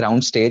stage to the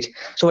ground stage.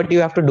 So what you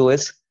have to do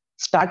is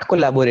start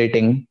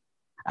collaborating,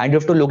 and you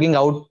have to looking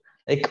out,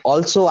 like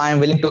also I am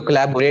willing to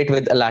collaborate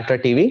with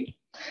Alatra TV.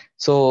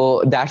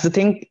 So that's the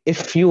thing.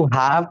 If you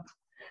have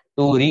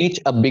to reach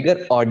a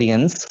bigger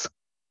audience,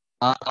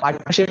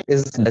 partnership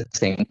is the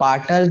thing.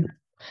 Partners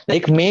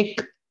like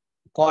make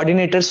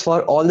coordinators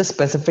for all the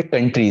specific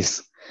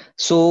countries.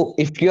 So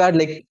if you are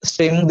like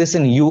streaming this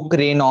in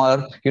Ukraine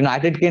or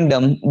United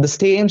Kingdom, the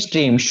same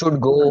stream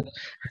should go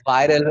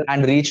viral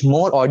and reach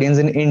more audience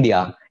in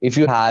India. If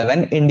you have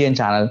an Indian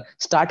channel,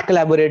 start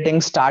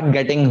collaborating, start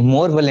getting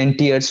more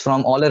volunteers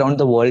from all around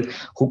the world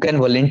who can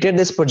volunteer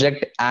this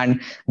project, and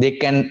they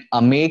can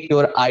make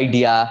your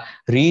idea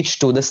reach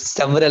to the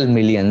several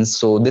millions.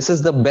 So this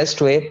is the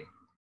best way.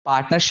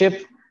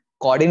 Partnership,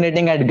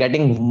 coordinating and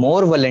getting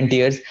more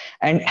volunteers,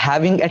 and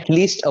having at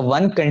least a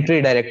one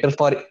country director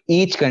for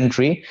each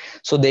country,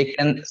 so they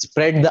can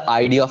spread the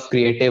idea of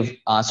creative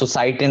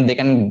society, and they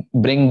can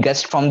bring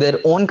guests from their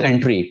own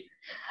country,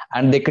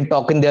 and they can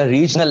talk in their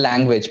regional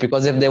language,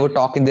 because if they would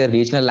talk in their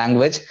regional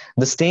language,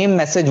 the same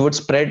message would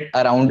spread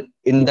around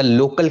in the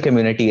local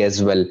community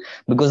as well,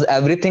 because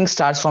everything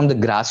starts from the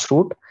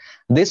grassroots.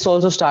 This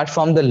also starts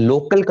from the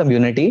local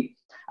community,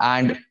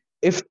 and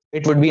if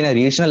it would be in a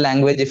regional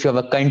language, if you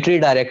have a country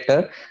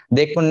director,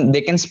 they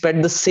can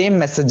spread the same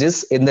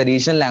messages in the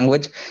regional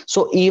language,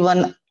 so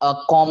even a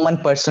common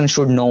person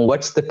should know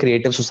what's the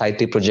Creative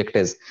Society project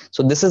is.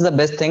 So this is the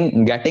best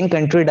thing, getting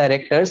country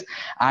directors,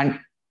 and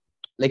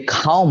like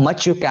how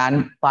much you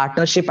can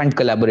partnership and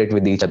collaborate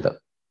with each other.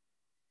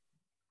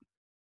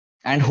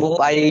 And hope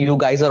you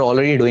guys are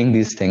already doing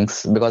these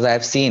things, because I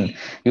have seen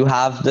you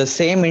have the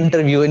same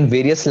interview in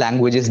various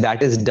languages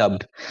that is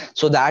dubbed.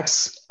 So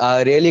that's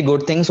a really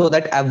good thing, so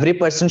that every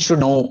person should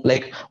know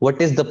like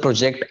what is the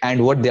project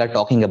and what they are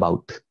talking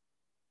about.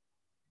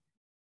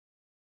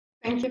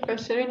 Thank you for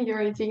sharing your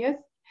ideas.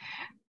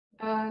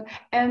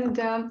 And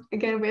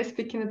again, we're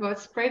speaking about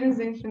spreading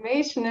the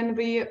information, and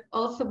we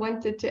also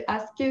wanted to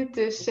ask you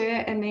to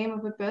share a name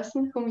of a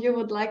person whom you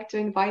would like to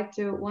invite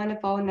to one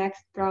of our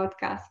next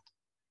broadcasts.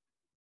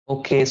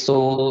 Okay,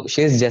 so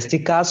she is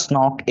Jessica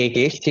Snock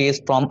AK. She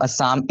is from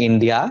Assam,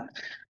 India,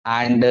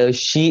 and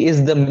she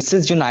is the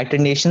Mrs.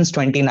 United Nations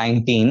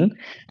 2019,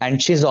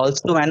 and she's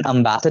also an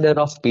ambassador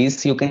of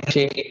peace. You can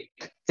say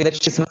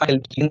that she's my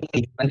in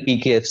UN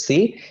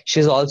PKFC.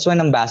 She's also an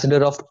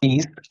ambassador of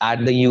peace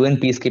at the UN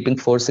Peacekeeping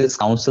Forces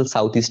Council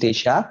Southeast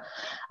Asia,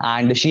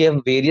 and she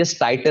have various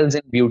titles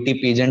in beauty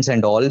pageants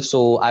and all.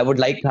 So I would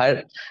like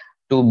her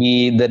to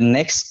be the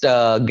next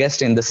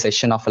guest in the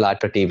session of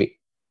Alatra TV.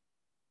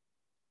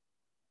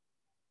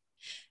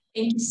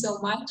 Thank you so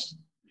much.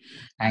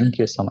 Thank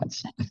you so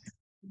much.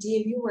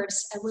 Dear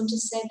viewers, I want to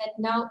say that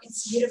now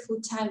it's beautiful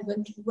time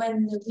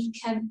when we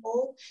can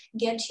all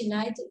get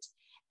united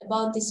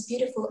about this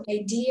beautiful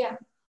idea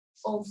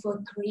of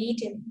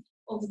creating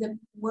of the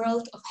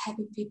world of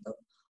happy people,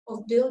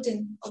 of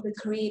building of the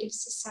creative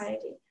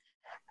society,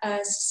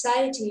 a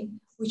society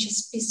which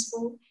is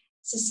peaceful,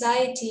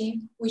 society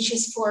which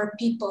is for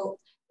people,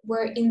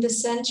 where in the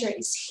center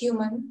is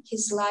human,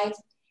 his life,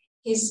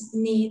 his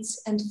needs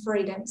and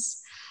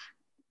freedoms.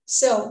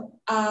 So,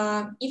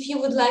 if you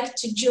would like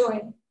to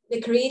join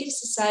the Creative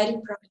Society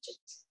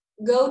project,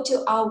 go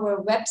to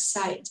our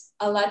website,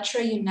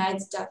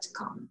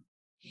 alatraunites.com,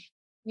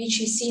 which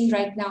is seen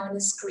right now on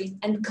the screen,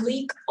 and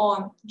click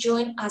on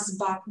Join Us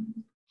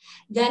button.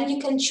 Then you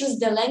can choose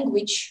the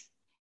language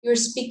you're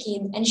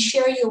speaking and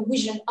share your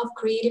vision of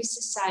Creative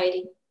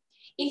Society.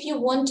 If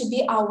you want to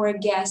be our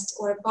guest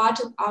or a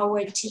part of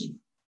our team,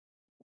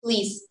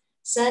 please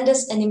send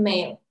us an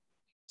email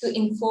to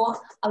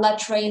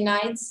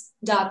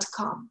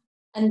info@alatraunites.com.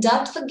 And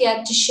don't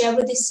forget to share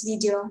with this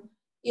video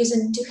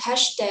using two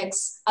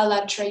hashtags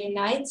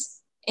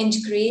 #AlatraUnites and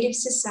Creative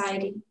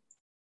Society.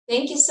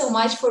 Thank you so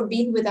much for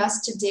being with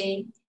us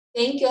today.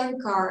 Thank you,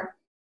 Ankar.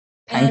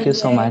 Thank you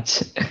so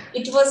much.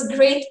 It was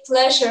great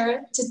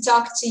pleasure to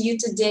talk to you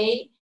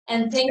today.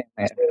 And thank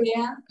you,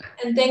 Julia.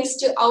 And thanks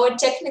to our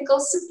technical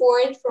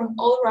support from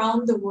all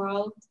around the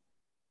world.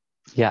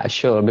 Yeah,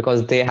 sure,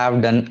 because they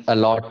have done a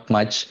lot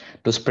much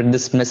to spread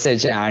this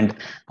message, and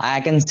I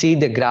can see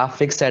the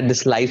graphics at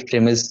this live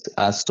stream is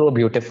so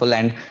beautiful,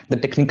 and the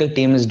technical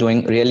team is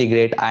doing really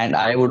great. And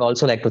I would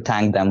also like to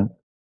thank them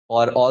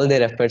for all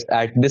their efforts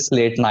at this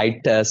late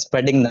night,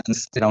 spreading the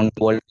message around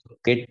the world, to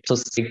create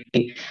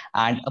society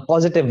and a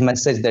positive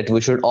message that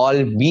we should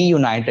all be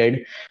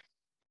united.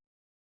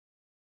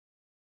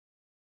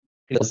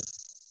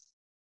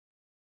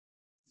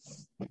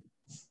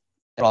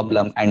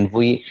 Problem, and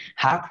we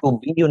have to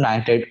be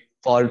united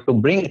for to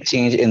bring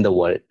change in the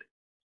world.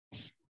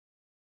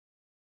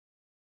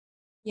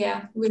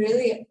 Yeah, we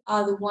really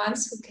are the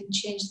ones who can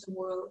change the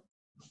world.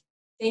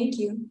 Thank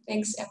you.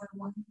 Thanks,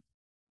 everyone.